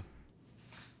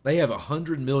 They have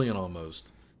 100 million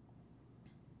almost,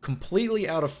 completely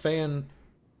out of fans'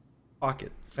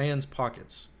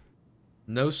 pockets.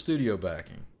 No studio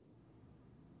backing.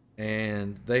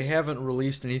 And they haven't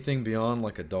released anything beyond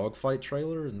like a dogfight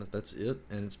trailer, and that's it.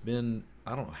 And it's been,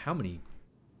 I don't know how many,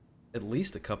 at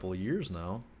least a couple of years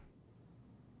now.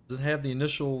 Does it have the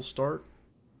initial start?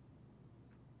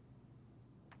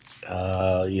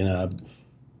 You know, I'm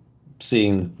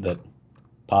seeing that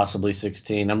possibly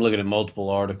 16. I'm looking at multiple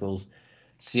articles.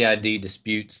 CID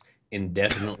disputes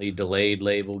indefinitely delayed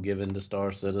label given to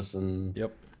Star Citizen.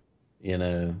 Yep. You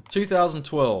know,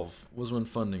 2012 was when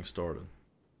funding started.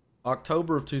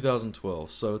 October of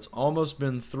 2012. So it's almost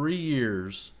been 3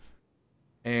 years,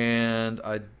 and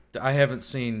I haven't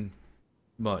seen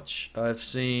much. I've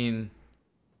seen...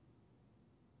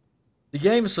 The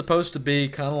game is supposed to be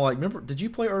kind of like... Remember, did you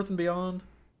play Earth and Beyond?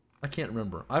 I can't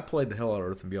remember. I played the hell out of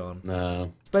Earth and Beyond.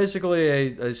 No. It's basically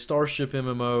a Starship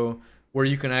MMO where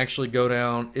you can actually go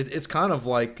down... It's kind of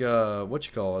like... what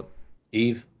you call it?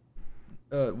 Eve?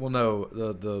 Well, no,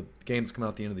 the game's coming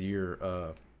out at the end of the year.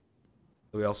 That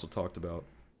we also talked about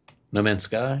No Man's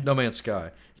Sky. No Man's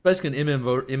Sky. It's basically an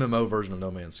MMO version of No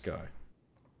Man's Sky.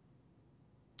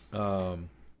 Um,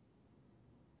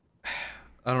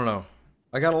 I don't know.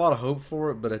 I got a lot of hope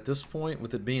for it, but at this point,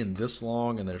 with it being this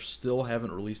long and they still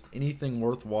haven't released anything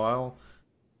worthwhile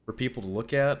for people to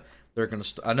look at, they're gonna.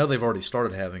 I know they've already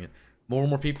started having it. More and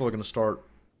more people are gonna start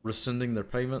rescinding their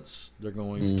payments. They're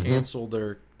going to cancel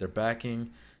their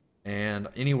backing, and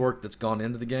any work that's gone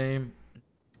into the game.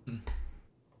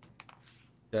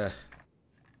 Yeah,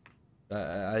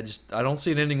 I don't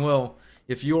see it ending well.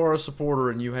 If you are a supporter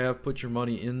and you have put your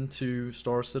money into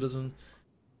Star Citizen,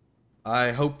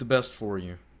 I hope the best for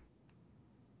you.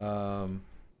 I'll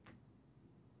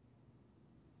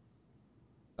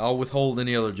withhold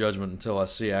any other judgment until I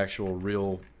see actual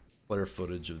real player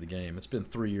footage of the game. It's been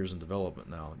 3 years in development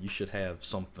now. You should have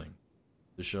something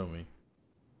to show me.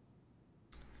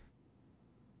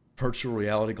 Virtual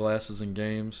reality glasses in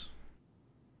games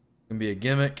can be a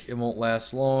gimmick. It won't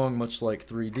last long, much like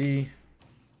 3D.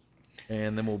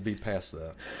 And then we'll be past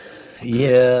that.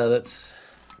 Yeah, that's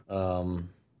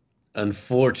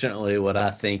unfortunately what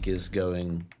I think is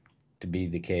going to be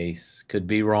the case. Could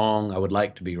be wrong. I would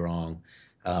like to be wrong.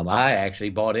 I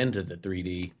actually bought into the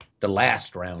 3D, the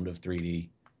last round of 3D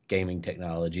gaming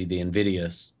technology, the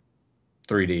NVIDIA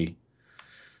 3D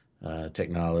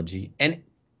technology. And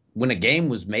when a game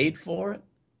was made for it,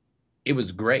 it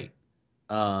was great.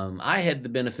 I had the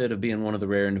benefit of being one of the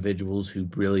rare individuals who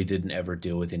really didn't ever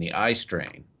deal with any eye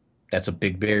strain. That's a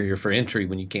big barrier for entry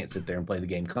when you can't sit there and play the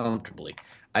game comfortably.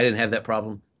 I didn't have that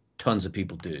problem. Tons of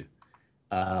people do.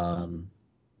 Um,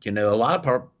 a lot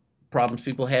of problems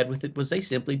people had with it was they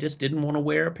simply just didn't want to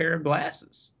wear a pair of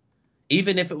glasses.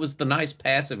 Even if it was the nice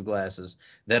passive glasses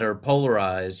that are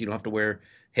polarized, you don't have to wear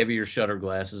heavier shutter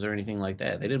glasses or anything like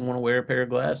that. They didn't want to wear a pair of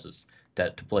glasses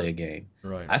to play a game.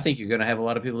 Right. I think you're going to have a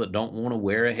lot of people that don't want to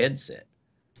wear a headset.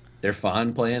 They're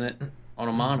fine playing it on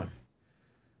a monitor.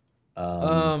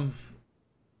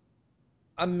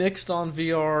 I'm mixed on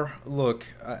VR. Look,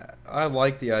 I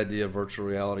like the idea of virtual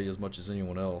reality as much as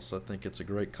anyone else. I think it's a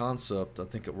great concept. I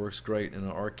think it works great in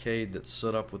an arcade that's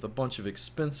set up with a bunch of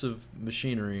expensive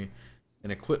machinery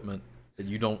and equipment that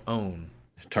you don't own.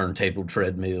 Turntable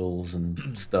treadmills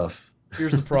and stuff.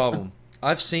 Here's the problem.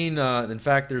 I've seen, in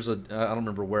fact, there's I don't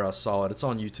remember where I saw it. It's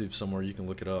on YouTube somewhere. You can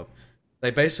look it up. They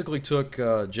basically took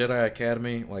Jedi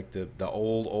Academy, like the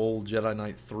old Jedi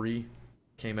Knight 3,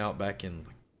 came out back in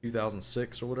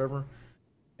 2006 or whatever,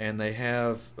 and they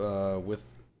have with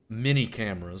mini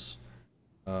cameras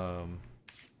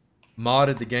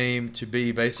modded the game to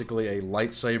be basically a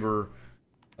lightsaber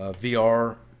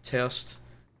VR test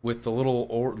with the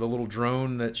little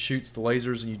drone that shoots the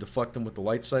lasers and you deflect them with the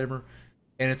lightsaber,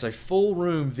 and it's a full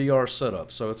room VR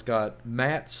setup. So it's got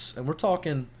mats, and we're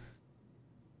talking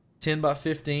 10 by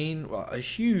 15, a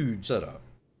huge setup.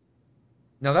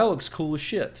 Now that looks cool as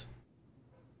shit.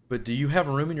 But do you have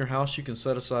a room in your house you can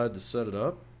set aside to set it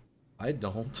up? I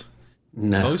don't.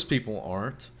 No. Most people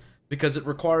aren't. Because it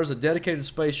requires a dedicated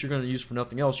space you're going to use for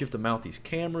nothing else. You have to mount these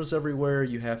cameras everywhere.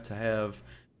 You have to have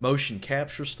motion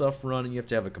capture stuff running. You have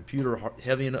to have a computer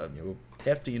hefty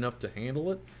enough to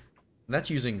handle it. And that's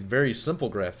using very simple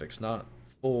graphics, not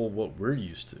full what we're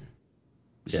used to.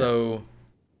 Yeah. So,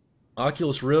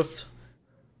 Oculus Rift,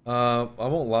 I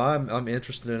won't lie, I'm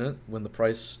interested in it when the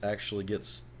price actually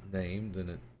gets named and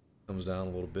it comes down a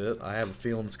little bit. I have a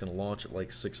feeling it's going to launch at like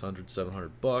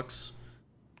 $600-700.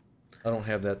 I don't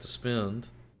have that to spend.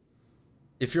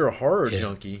 If you're a horror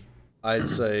junkie, I'd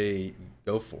say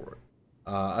go for it.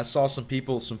 I saw some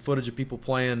footage of people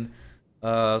playing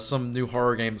some new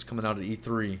horror game that's coming out at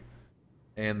E3,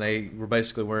 and they were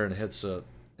basically wearing a headset,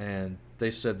 and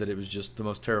they said that it was just the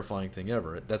most terrifying thing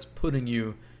ever. That's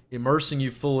immersing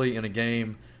you fully in a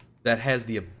game that has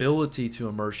the ability to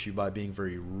immerse you by being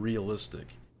very realistic.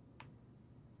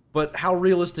 But how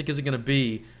realistic is it going to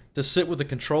be to sit with a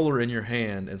controller in your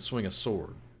hand and swing a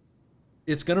sword?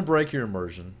 It's going to break your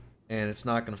immersion, and it's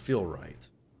not going to feel right.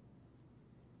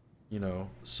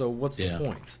 So what's the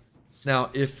point?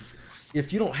 Now,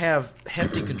 if you don't have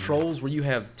hefty controls where you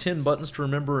have 10 buttons to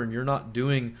remember and you're not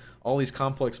doing all these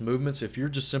complex movements, if you're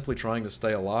just simply trying to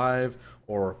stay alive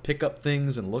or pick up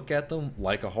things and look at them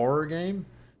like a horror game,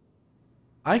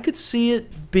 I could see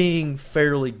it being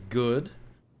fairly good.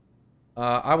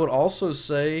 I would also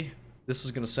say, this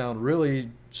is going to sound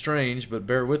really strange, but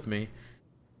bear with me,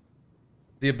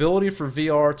 the ability for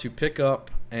VR to pick up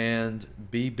and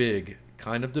be big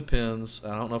kind of depends.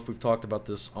 I don't know if we've talked about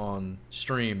this on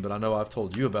stream, but I know I've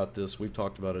told you about this. We've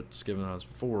talked about it, Skip and I,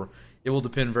 before. It will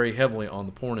depend very heavily on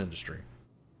the porn industry.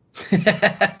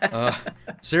 Uh,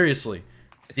 seriously,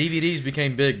 DVDs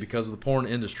became big because of the porn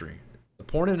industry. The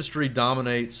porn industry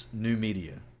dominates new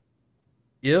media.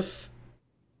 If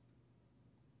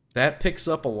that picks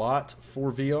up a lot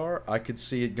for VR, I could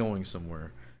see it going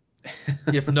somewhere.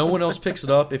 If no one else picks it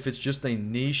up, if it's just a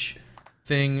niche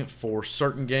thing for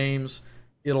certain games,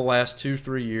 it'll last 2,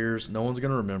 3 years. No one's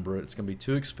going to remember it. It's going to be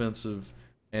too expensive,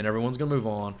 and everyone's going to move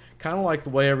on. Kind of like the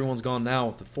way everyone's gone now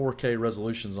with the 4K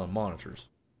resolutions on monitors.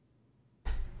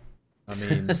 I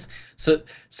mean, So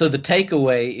so the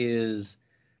takeaway is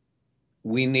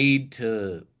we need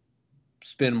to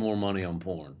spend more money on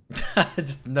porn.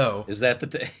 no. Is that the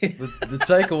The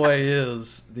takeaway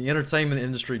is the entertainment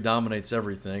industry dominates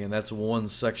everything, and that's one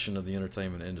section of the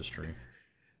entertainment industry.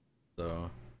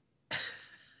 So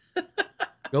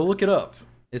go look it up.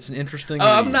 It's an interesting Oh,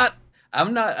 read.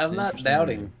 It's I'm an not interesting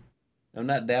read. doubting. I'm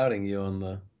not doubting you on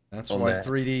the That's on why that.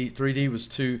 3D was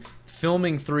too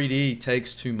filming 3D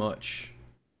takes too much.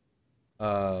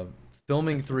 Uh,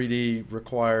 Filming 3D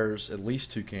requires at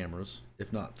least 2 cameras,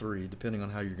 if not three, depending on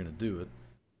how you're going to do it,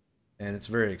 and it's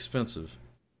very expensive.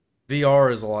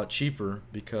 VR is a lot cheaper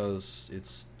because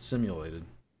it's simulated.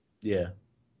 Yeah.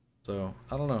 So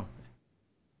I don't know.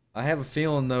 I have a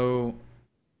feeling though.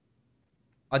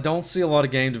 I don't see a lot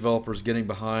of game developers getting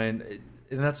behind,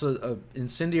 and that's a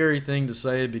incendiary thing to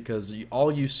say because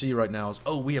all you see right now is,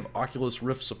 oh, we have Oculus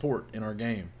Rift support in our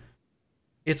game.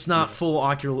 It's not Yeah. full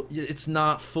Oculus. It's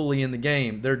not fully in the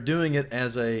game. They're doing it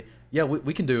as a, yeah,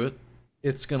 we can do it.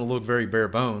 It's going to look very bare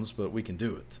bones, but we can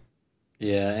do it.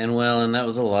 Yeah, and well, and that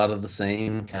was a lot of the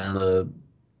same kind of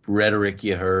rhetoric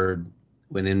you heard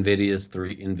when Nvidia's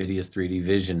 3D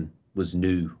Vision was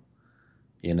new.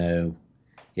 You know,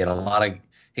 you had a lot of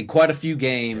had quite a few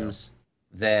Yeah. games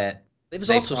that It was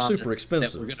they also super promised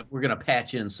that expensive. we're gonna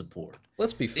patch in support.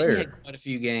 Let's be Then you had fair. quite a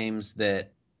few games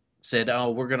that said,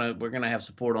 "Oh, we're gonna have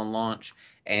support on launch,"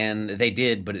 and they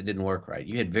did, but it didn't work right.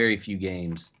 You had very few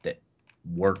games that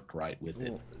worked right with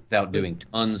it Well, without the doing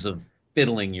tons of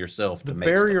fiddling yourself the to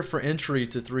make stuff. barrier for entry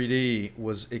to 3D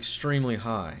was extremely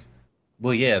high.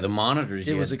 Well, yeah, the monitors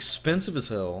It you was had. expensive as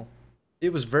hell.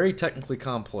 It was very technically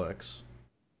complex,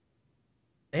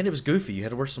 and it was goofy. You had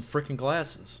to wear some freaking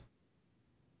glasses.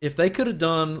 If they could have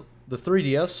done the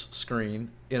 3DS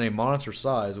screen in a monitor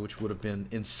size, which would have been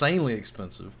insanely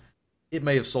expensive, it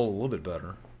may have sold a little bit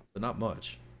better, but not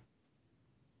much.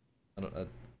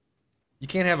 You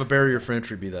can't have a barrier for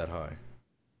entry be that high.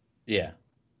 Yeah.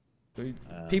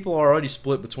 Uh, People are already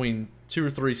split between 2 or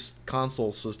 3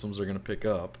 console systems they're going to pick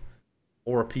up,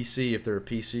 or a PC if they're a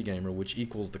PC gamer, which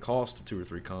equals the cost of 2 or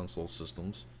 3 console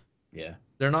systems. yeah.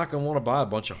 They're not going to want to buy a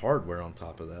bunch of hardware on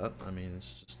top of that. I mean,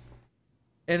 it's just.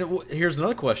 And here's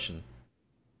another question: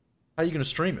 how are you going to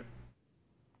stream it?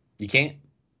 You can't.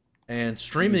 And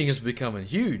streaming is becoming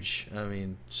huge. I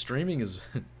mean, streaming is.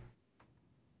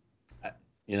 I,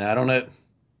 I don't know.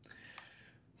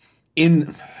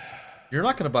 In You're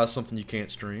not going to buy something you can't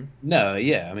stream. No,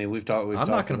 yeah. I mean, we've I'm not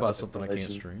talked going to buy about it something in I can't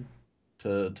relation stream.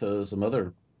 to some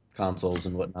other consoles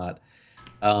and whatnot.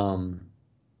 Um,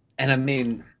 and I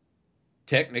mean,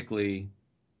 technically,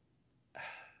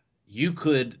 you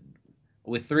could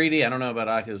with 3D. I don't know about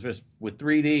Oculus Rift. With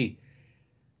 3D,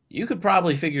 you could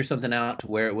probably figure something out to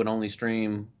where it would only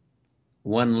stream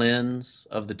one lens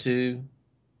of the two.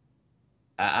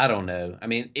 I don't know. I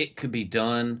mean, it could be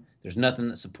done. There's nothing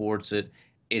that supports it.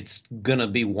 It's gonna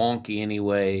be wonky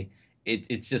anyway.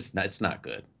 It's just not, it's not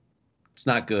good. It's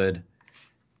not good.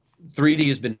 3D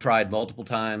has been tried multiple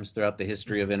times throughout the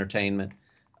history of entertainment,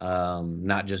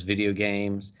 not just video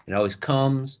games. It always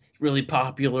comes, it's really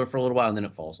popular for a little while, and then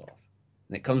it falls off.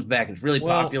 And it comes back, it's really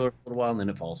Well, popular for a little while, and then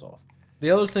it falls off. the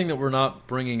other thing that we're not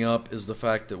bringing up is the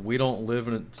fact that we don't live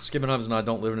in Skip and Hubs and I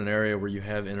don't live in an area where you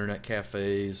have internet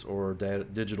cafes or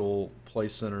digital play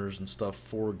centers and stuff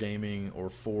for gaming or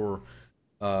for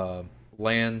uh,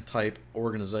 LAN type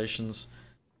organizations.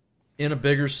 In a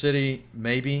bigger city,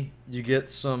 maybe you get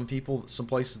some people, some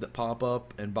places that pop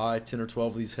up and buy 10 or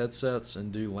 12 of these headsets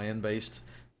and do LAN based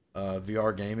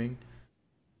VR gaming.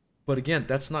 But again,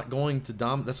 that's not going to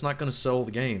that's not going to sell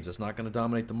the games. That's not going to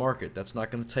dominate the market. That's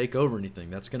not going to take over anything.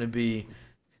 That's going to be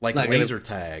It's like not gonna laser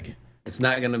tag. it's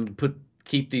not gonna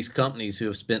keep these companies who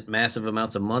have spent massive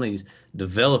amounts of money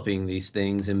developing these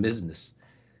things in business.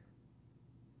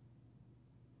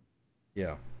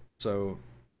 Yeah. So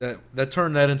that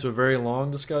turned that into a very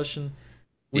long discussion.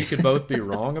 We could both be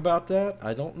wrong about that.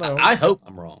 I don't know. I hope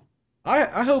I'm wrong.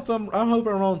 I hope I'm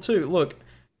wrong too. Look,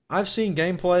 I've seen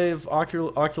gameplay of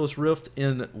Oculus Rift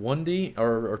in 1D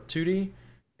or 2D,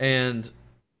 and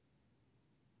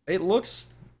it looks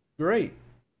great.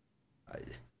 I,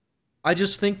 I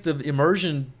just think the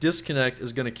immersion disconnect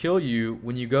is going to kill you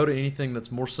when you go to anything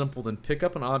that's more simple than pick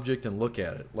up an object and look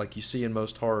at it, like you see in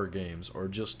most horror games, or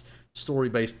just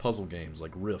story-based puzzle games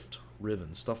like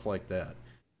Riven, stuff like that.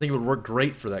 I think it would work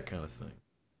great for that kind of thing.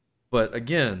 But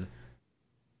again,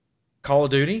 Call of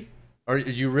Duty, do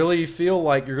you really feel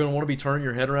like you're going to want to be turning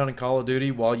your head around in Call of Duty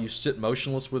while you sit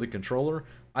motionless with a controller?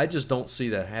 I just don't see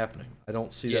that happening. I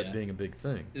don't see that Yeah. being a big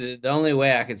thing. The only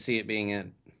way I could see it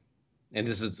being and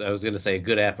this is, I was going to say, a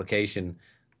good application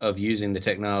of using the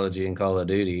technology in Call of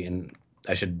Duty, and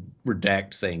I should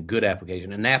redact saying good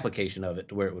application, an application of it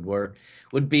to where it would work,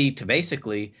 would be to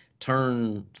basically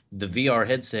turn the VR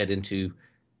headset into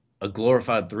a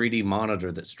glorified 3D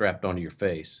monitor that's strapped onto your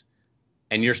face.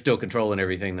 And you're still controlling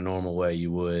everything the normal way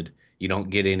you would. You don't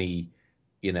get any,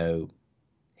 you know,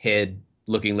 head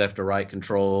looking left or right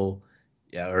control,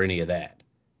 yeah, or any of that.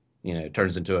 It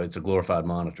turns into it's a glorified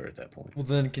monitor at that point. Well,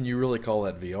 then can you really call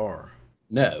that VR?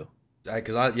 No,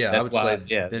 Because I that's would say why.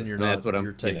 Yeah, then I mean, that's what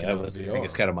you're taking out I think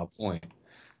it's VR. kind of my point.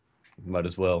 Might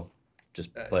as well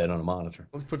just play it on a monitor.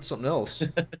 Let's put something else.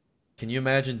 Can you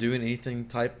imagine doing any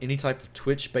type of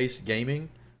Twitch based gaming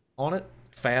on it?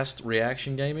 Fast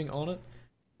reaction gaming on it?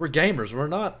 We're gamers. We're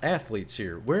not athletes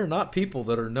here. We're not people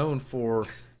that are known for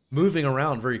moving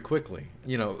around very quickly.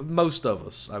 Most of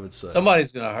us, I would say.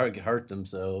 Somebody's gonna hurt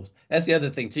themselves. That's the other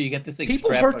thing too. You got this thing People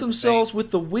strapped hurt on your themselves face.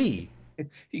 with the Wii.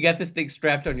 You got this thing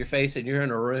strapped on your face, and you're in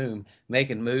a room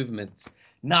making movements,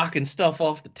 knocking stuff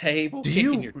off the table,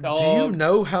 kicking your Do you dog.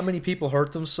 know how many people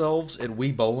hurt themselves at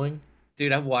Wii bowling?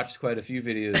 Dude, I've watched quite a few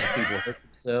videos of people hurt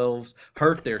themselves,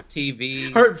 hurt their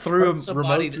TVs, Hurt through hurt a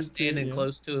somebody remote that's through TV. standing Yeah.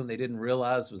 close to them they didn't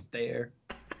realize was there.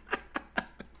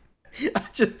 I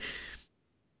just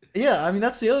Yeah, I mean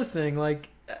that's the other thing. Like,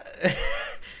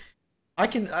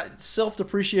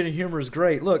 self-depreciating humor is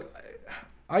great. Look,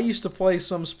 I used to play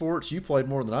some sports. You played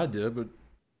more than I did, but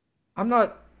I'm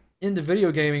not into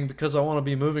video gaming because I want to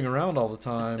be moving around all the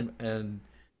time. And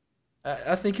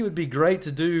I think it would be great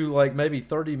to do like maybe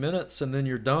 30 minutes and then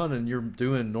you're done and you're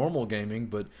doing normal gaming.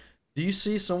 But do you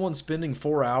see someone spending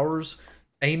 4 hours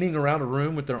aiming around a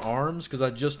room with their arms? Because I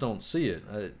just don't see it.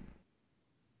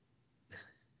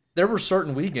 There were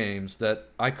certain Wii games that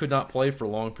I could not play for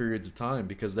long periods of time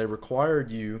because they required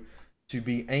you to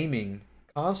be aiming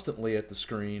constantly at the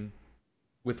screen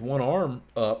with one arm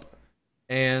up,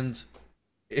 and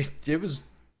it was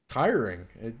tiring.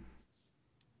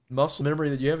 Muscle memory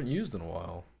that you haven't used in a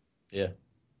while. Yeah.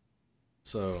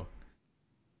 So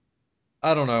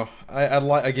I don't know. I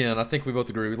like again. I think we both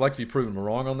agree. We'd like to be proven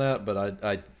wrong on that, but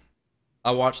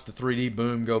I watched the 3D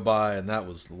boom go by, and that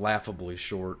was laughably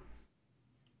short.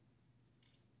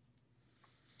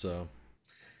 So,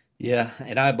 Yeah,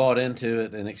 and I bought into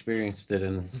it and experienced it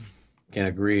and can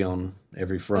agree on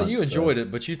every well, front. you So enjoyed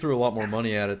it, but you threw a lot more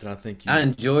money at it than I think I you.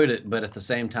 enjoyed it, but at the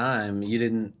same time, you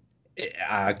didn't.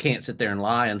 I can't sit there and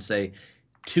lie and say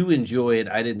to enjoy it,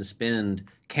 I didn't spend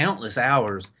countless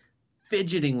hours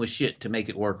fidgeting with shit to make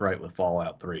it work right with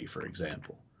Fallout 3, for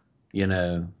example.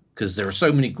 Because there were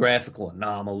so many graphical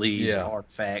anomalies and Yeah,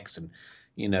 artifacts, and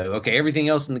okay, everything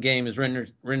else in the game is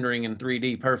rendering in 3D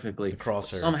the perfectly, but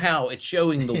crosshair. somehow it's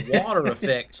showing the water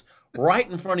effects right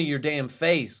in front of your damn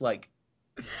face, like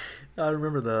I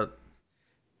remember that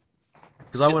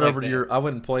because shit like that. I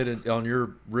went and played it on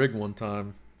your rig one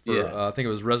time for Yeah, I think it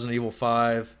was Resident Evil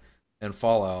 5 and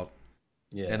Fallout,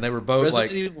 yeah. and they were both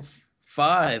Resident like, Evil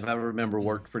 5, I remember,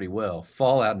 worked pretty well.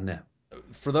 Fallout, no.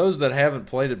 for those that haven't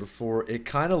played it before, it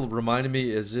kind of reminded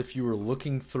me as if you were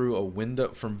looking through a window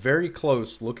from very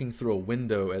close, looking through a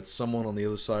window at someone on the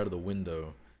other side of the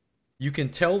window. You can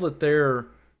tell that they're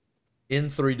in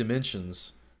 3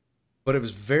 dimensions, but it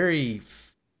was very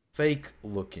fake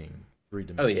looking 3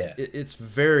 dimensions. Oh yeah, It's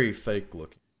very fake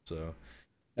looking. So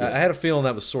I yeah, had a feeling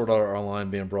that was Sword Art Online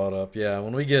being brought up. Yeah,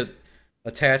 when we get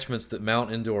attachments that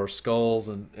mount into our skulls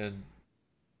and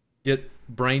get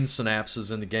brain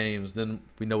synapses into games, then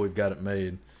we know we've got it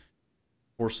made.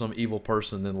 Or some evil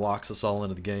person then locks us all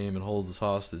into the game and holds us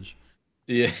hostage.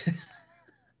 yeah.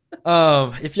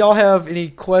 If y'all have any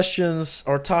questions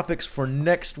or topics for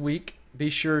next week, be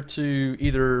sure to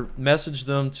either message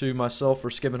them to myself or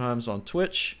Skibbenheims on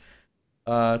Twitch.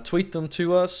 Tweet them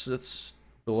to us. It's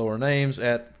below our names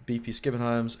at BP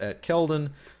Skibbenheims at Keldon,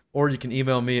 or you can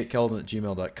email me at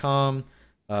keldon@gmail.com.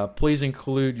 Please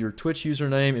include your Twitch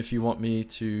username if you want me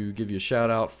to give you a shout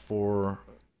out for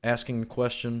asking a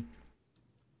question.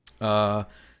 That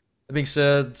being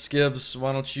said, Skibbs,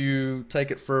 why don't you take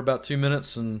it for about 2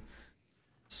 minutes and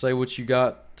say what you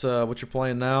got, what you're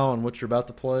playing now, and what you're about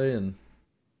to play, and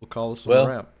we'll call this one a Well,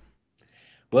 wrap.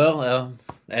 well,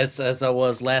 as I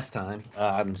was last time,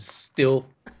 I'm still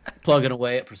plugging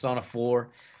away at Persona 4.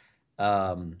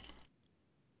 Um,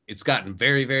 it's gotten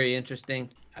very, very interesting.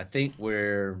 I think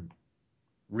we're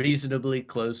reasonably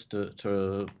close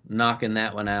to knocking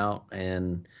that one out.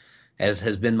 And as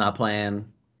has been my plan,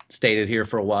 stated here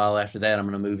for a while, after that, I'm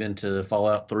going to move into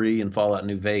Fallout 3 and Fallout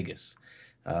New Vegas.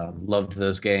 Loved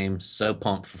those games. So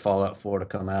pumped for Fallout 4 to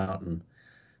come out. And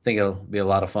I think it'll be a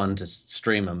lot of fun to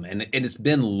stream them. And it's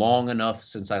been long enough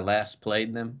since I last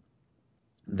played them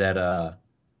that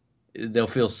they'll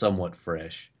feel somewhat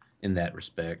fresh in that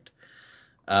respect.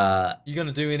 Uh, You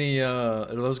gonna do any? Are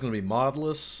those gonna be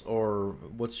modless, or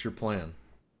what's your plan?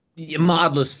 yeah,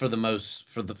 modless for the most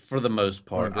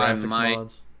Running part. graphics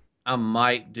mods? I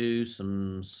might do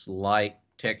some slight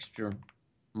texture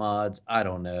mods. I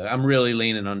don't know. I'm really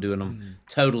leaning on doing them Hmm.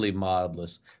 totally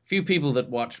modless. Few people that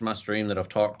watched my stream that I've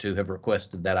talked to have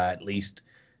requested that I at least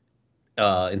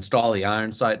install the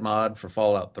Iron Sight mod for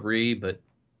Fallout 3, but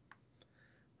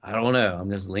I don't know. I'm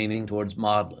just leaning towards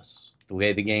modless, the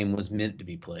way the game was meant to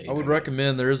be I played, would I guess.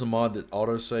 recommend there is a mod that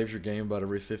auto saves your game about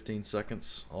every 15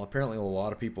 seconds. Well, apparently, a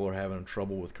lot of people are having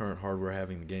trouble with current hardware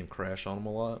having the game crash on them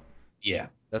a lot. Yeah.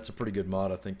 That's a pretty good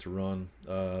mod, I think, to run.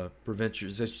 Prevent you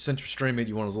since you're streaming,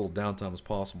 you want as little downtime as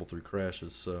possible through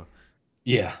crashes. So,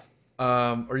 Yeah.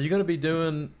 are you going to be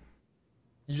doing?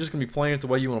 You just going to be playing it the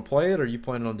way you want to play it, or are you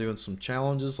planning on doing some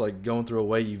challenges, like going through a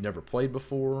way you've never played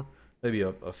before? Maybe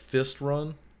a fist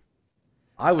run.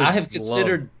 I I would have love.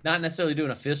 considered not necessarily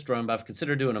doing a fist run, but I've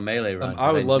considered doing a melee run I because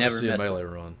I would love to never see a messed with melee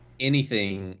run.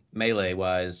 anything melee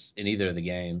wise in either of the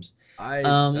games. I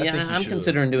Yeah, think you I'm should.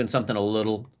 considering doing something a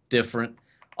little different.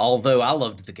 Although I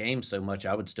loved the game so much,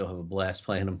 I would still have a blast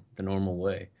playing them the normal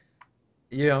way.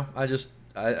 Yeah,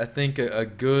 I think a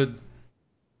good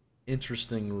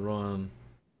interesting run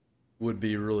would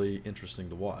be really interesting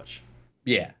to watch.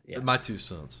 Yeah, yeah. My 2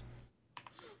 cents.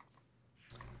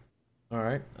 All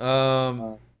right.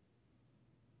 Uh,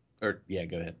 or yeah,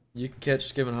 go ahead. You can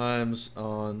catch Skivin Himes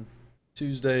on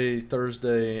Tuesday,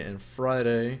 Thursday, and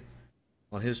Friday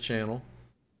on his channel.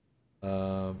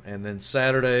 And then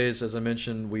Saturdays, as I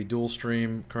mentioned, we dual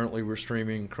stream. Currently, we're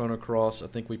streaming Chrono Cross. I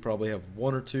think we probably have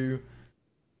one or two,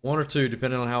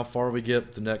 depending on how far we get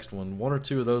with the next one. One or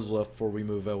two of those left before we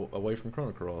move away from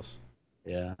Chrono Cross.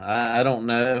 Yeah, I don't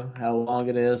know how long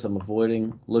it is. I'm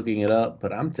avoiding looking it up,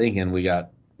 but I'm thinking we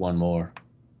got one more.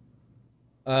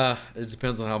 It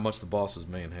depends on how much the bosses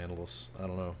manhandle us. I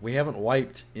don't know. We haven't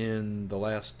wiped in the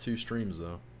last two streams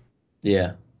though,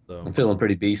 Yeah, so I'm feeling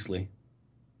pretty beastly.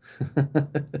 I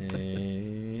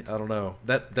don't know.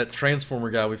 That Transformer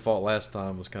guy we fought last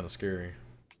time was kind of scary.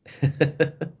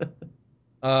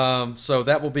 So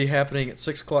that will be happening at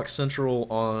 6 o'clock Central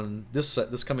on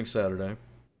this coming Saturday.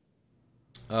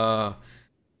 Uh,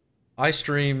 I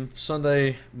stream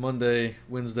Sunday, Monday,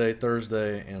 Wednesday,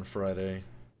 Thursday, and Friday.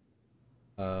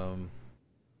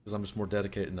 Because I'm just more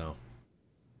dedicated. No,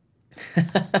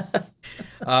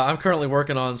 I'm currently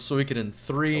working on Suikoden It'll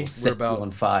 3. set you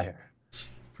on fire.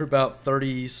 We're about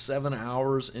 37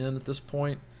 hours in at this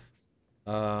point.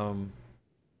 Um,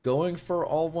 Going for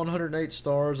all 108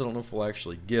 stars. I don't know if we'll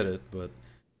actually get it, but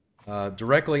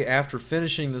directly after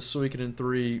finishing the Suikoden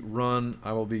 3 run,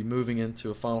 I will be moving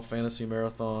into a Final Fantasy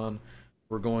marathon.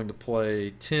 We're going to play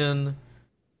 10,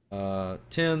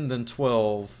 10, then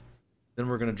 12. Then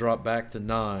we're going to drop back to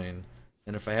 9.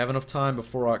 And if I have enough time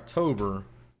before October,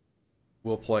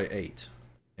 we'll play 8.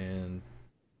 And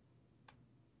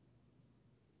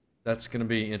that's going to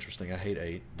be interesting. I hate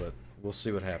 8, but we'll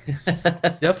see what happens.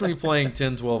 Definitely playing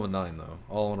 10, 12, and 9, though,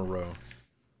 all in a row.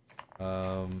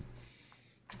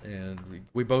 And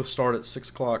we both start at 6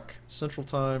 o'clock Central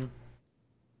Time.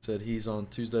 Said he's on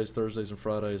Tuesdays, Thursdays, and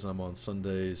Fridays. I'm on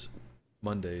Sundays,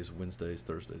 Mondays, Wednesdays,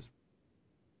 Thursdays.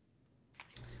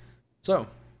 So,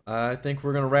 I think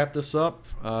we're going to wrap this up.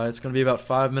 It's going to be about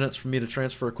 5 minutes for me to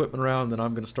transfer equipment around, then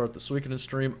I'm going to start the Suikoden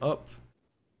stream up.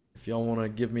 If y'all want to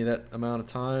give me that amount of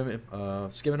time,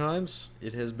 Skivenheims,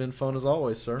 it has been fun as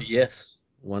always, sir. Yes.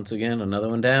 Once again, another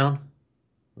one down.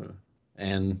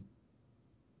 And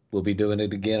we'll be doing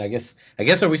it again. I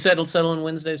guess are we settling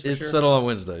Wednesdays for It's sure? settled on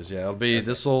Wednesdays, yeah. It'll be Okay.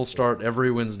 this will start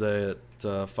every Wednesday at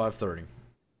 5:30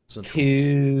 Central.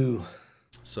 Cool.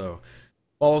 So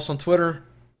follow us on Twitter.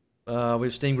 We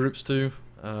have Steam groups too.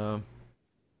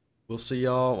 We'll see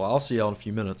y'all. Well, I'll see y'all in a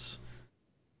few minutes.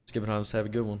 Skivenheims, have a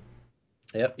good one.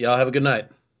 Yep. Y'all have a good night.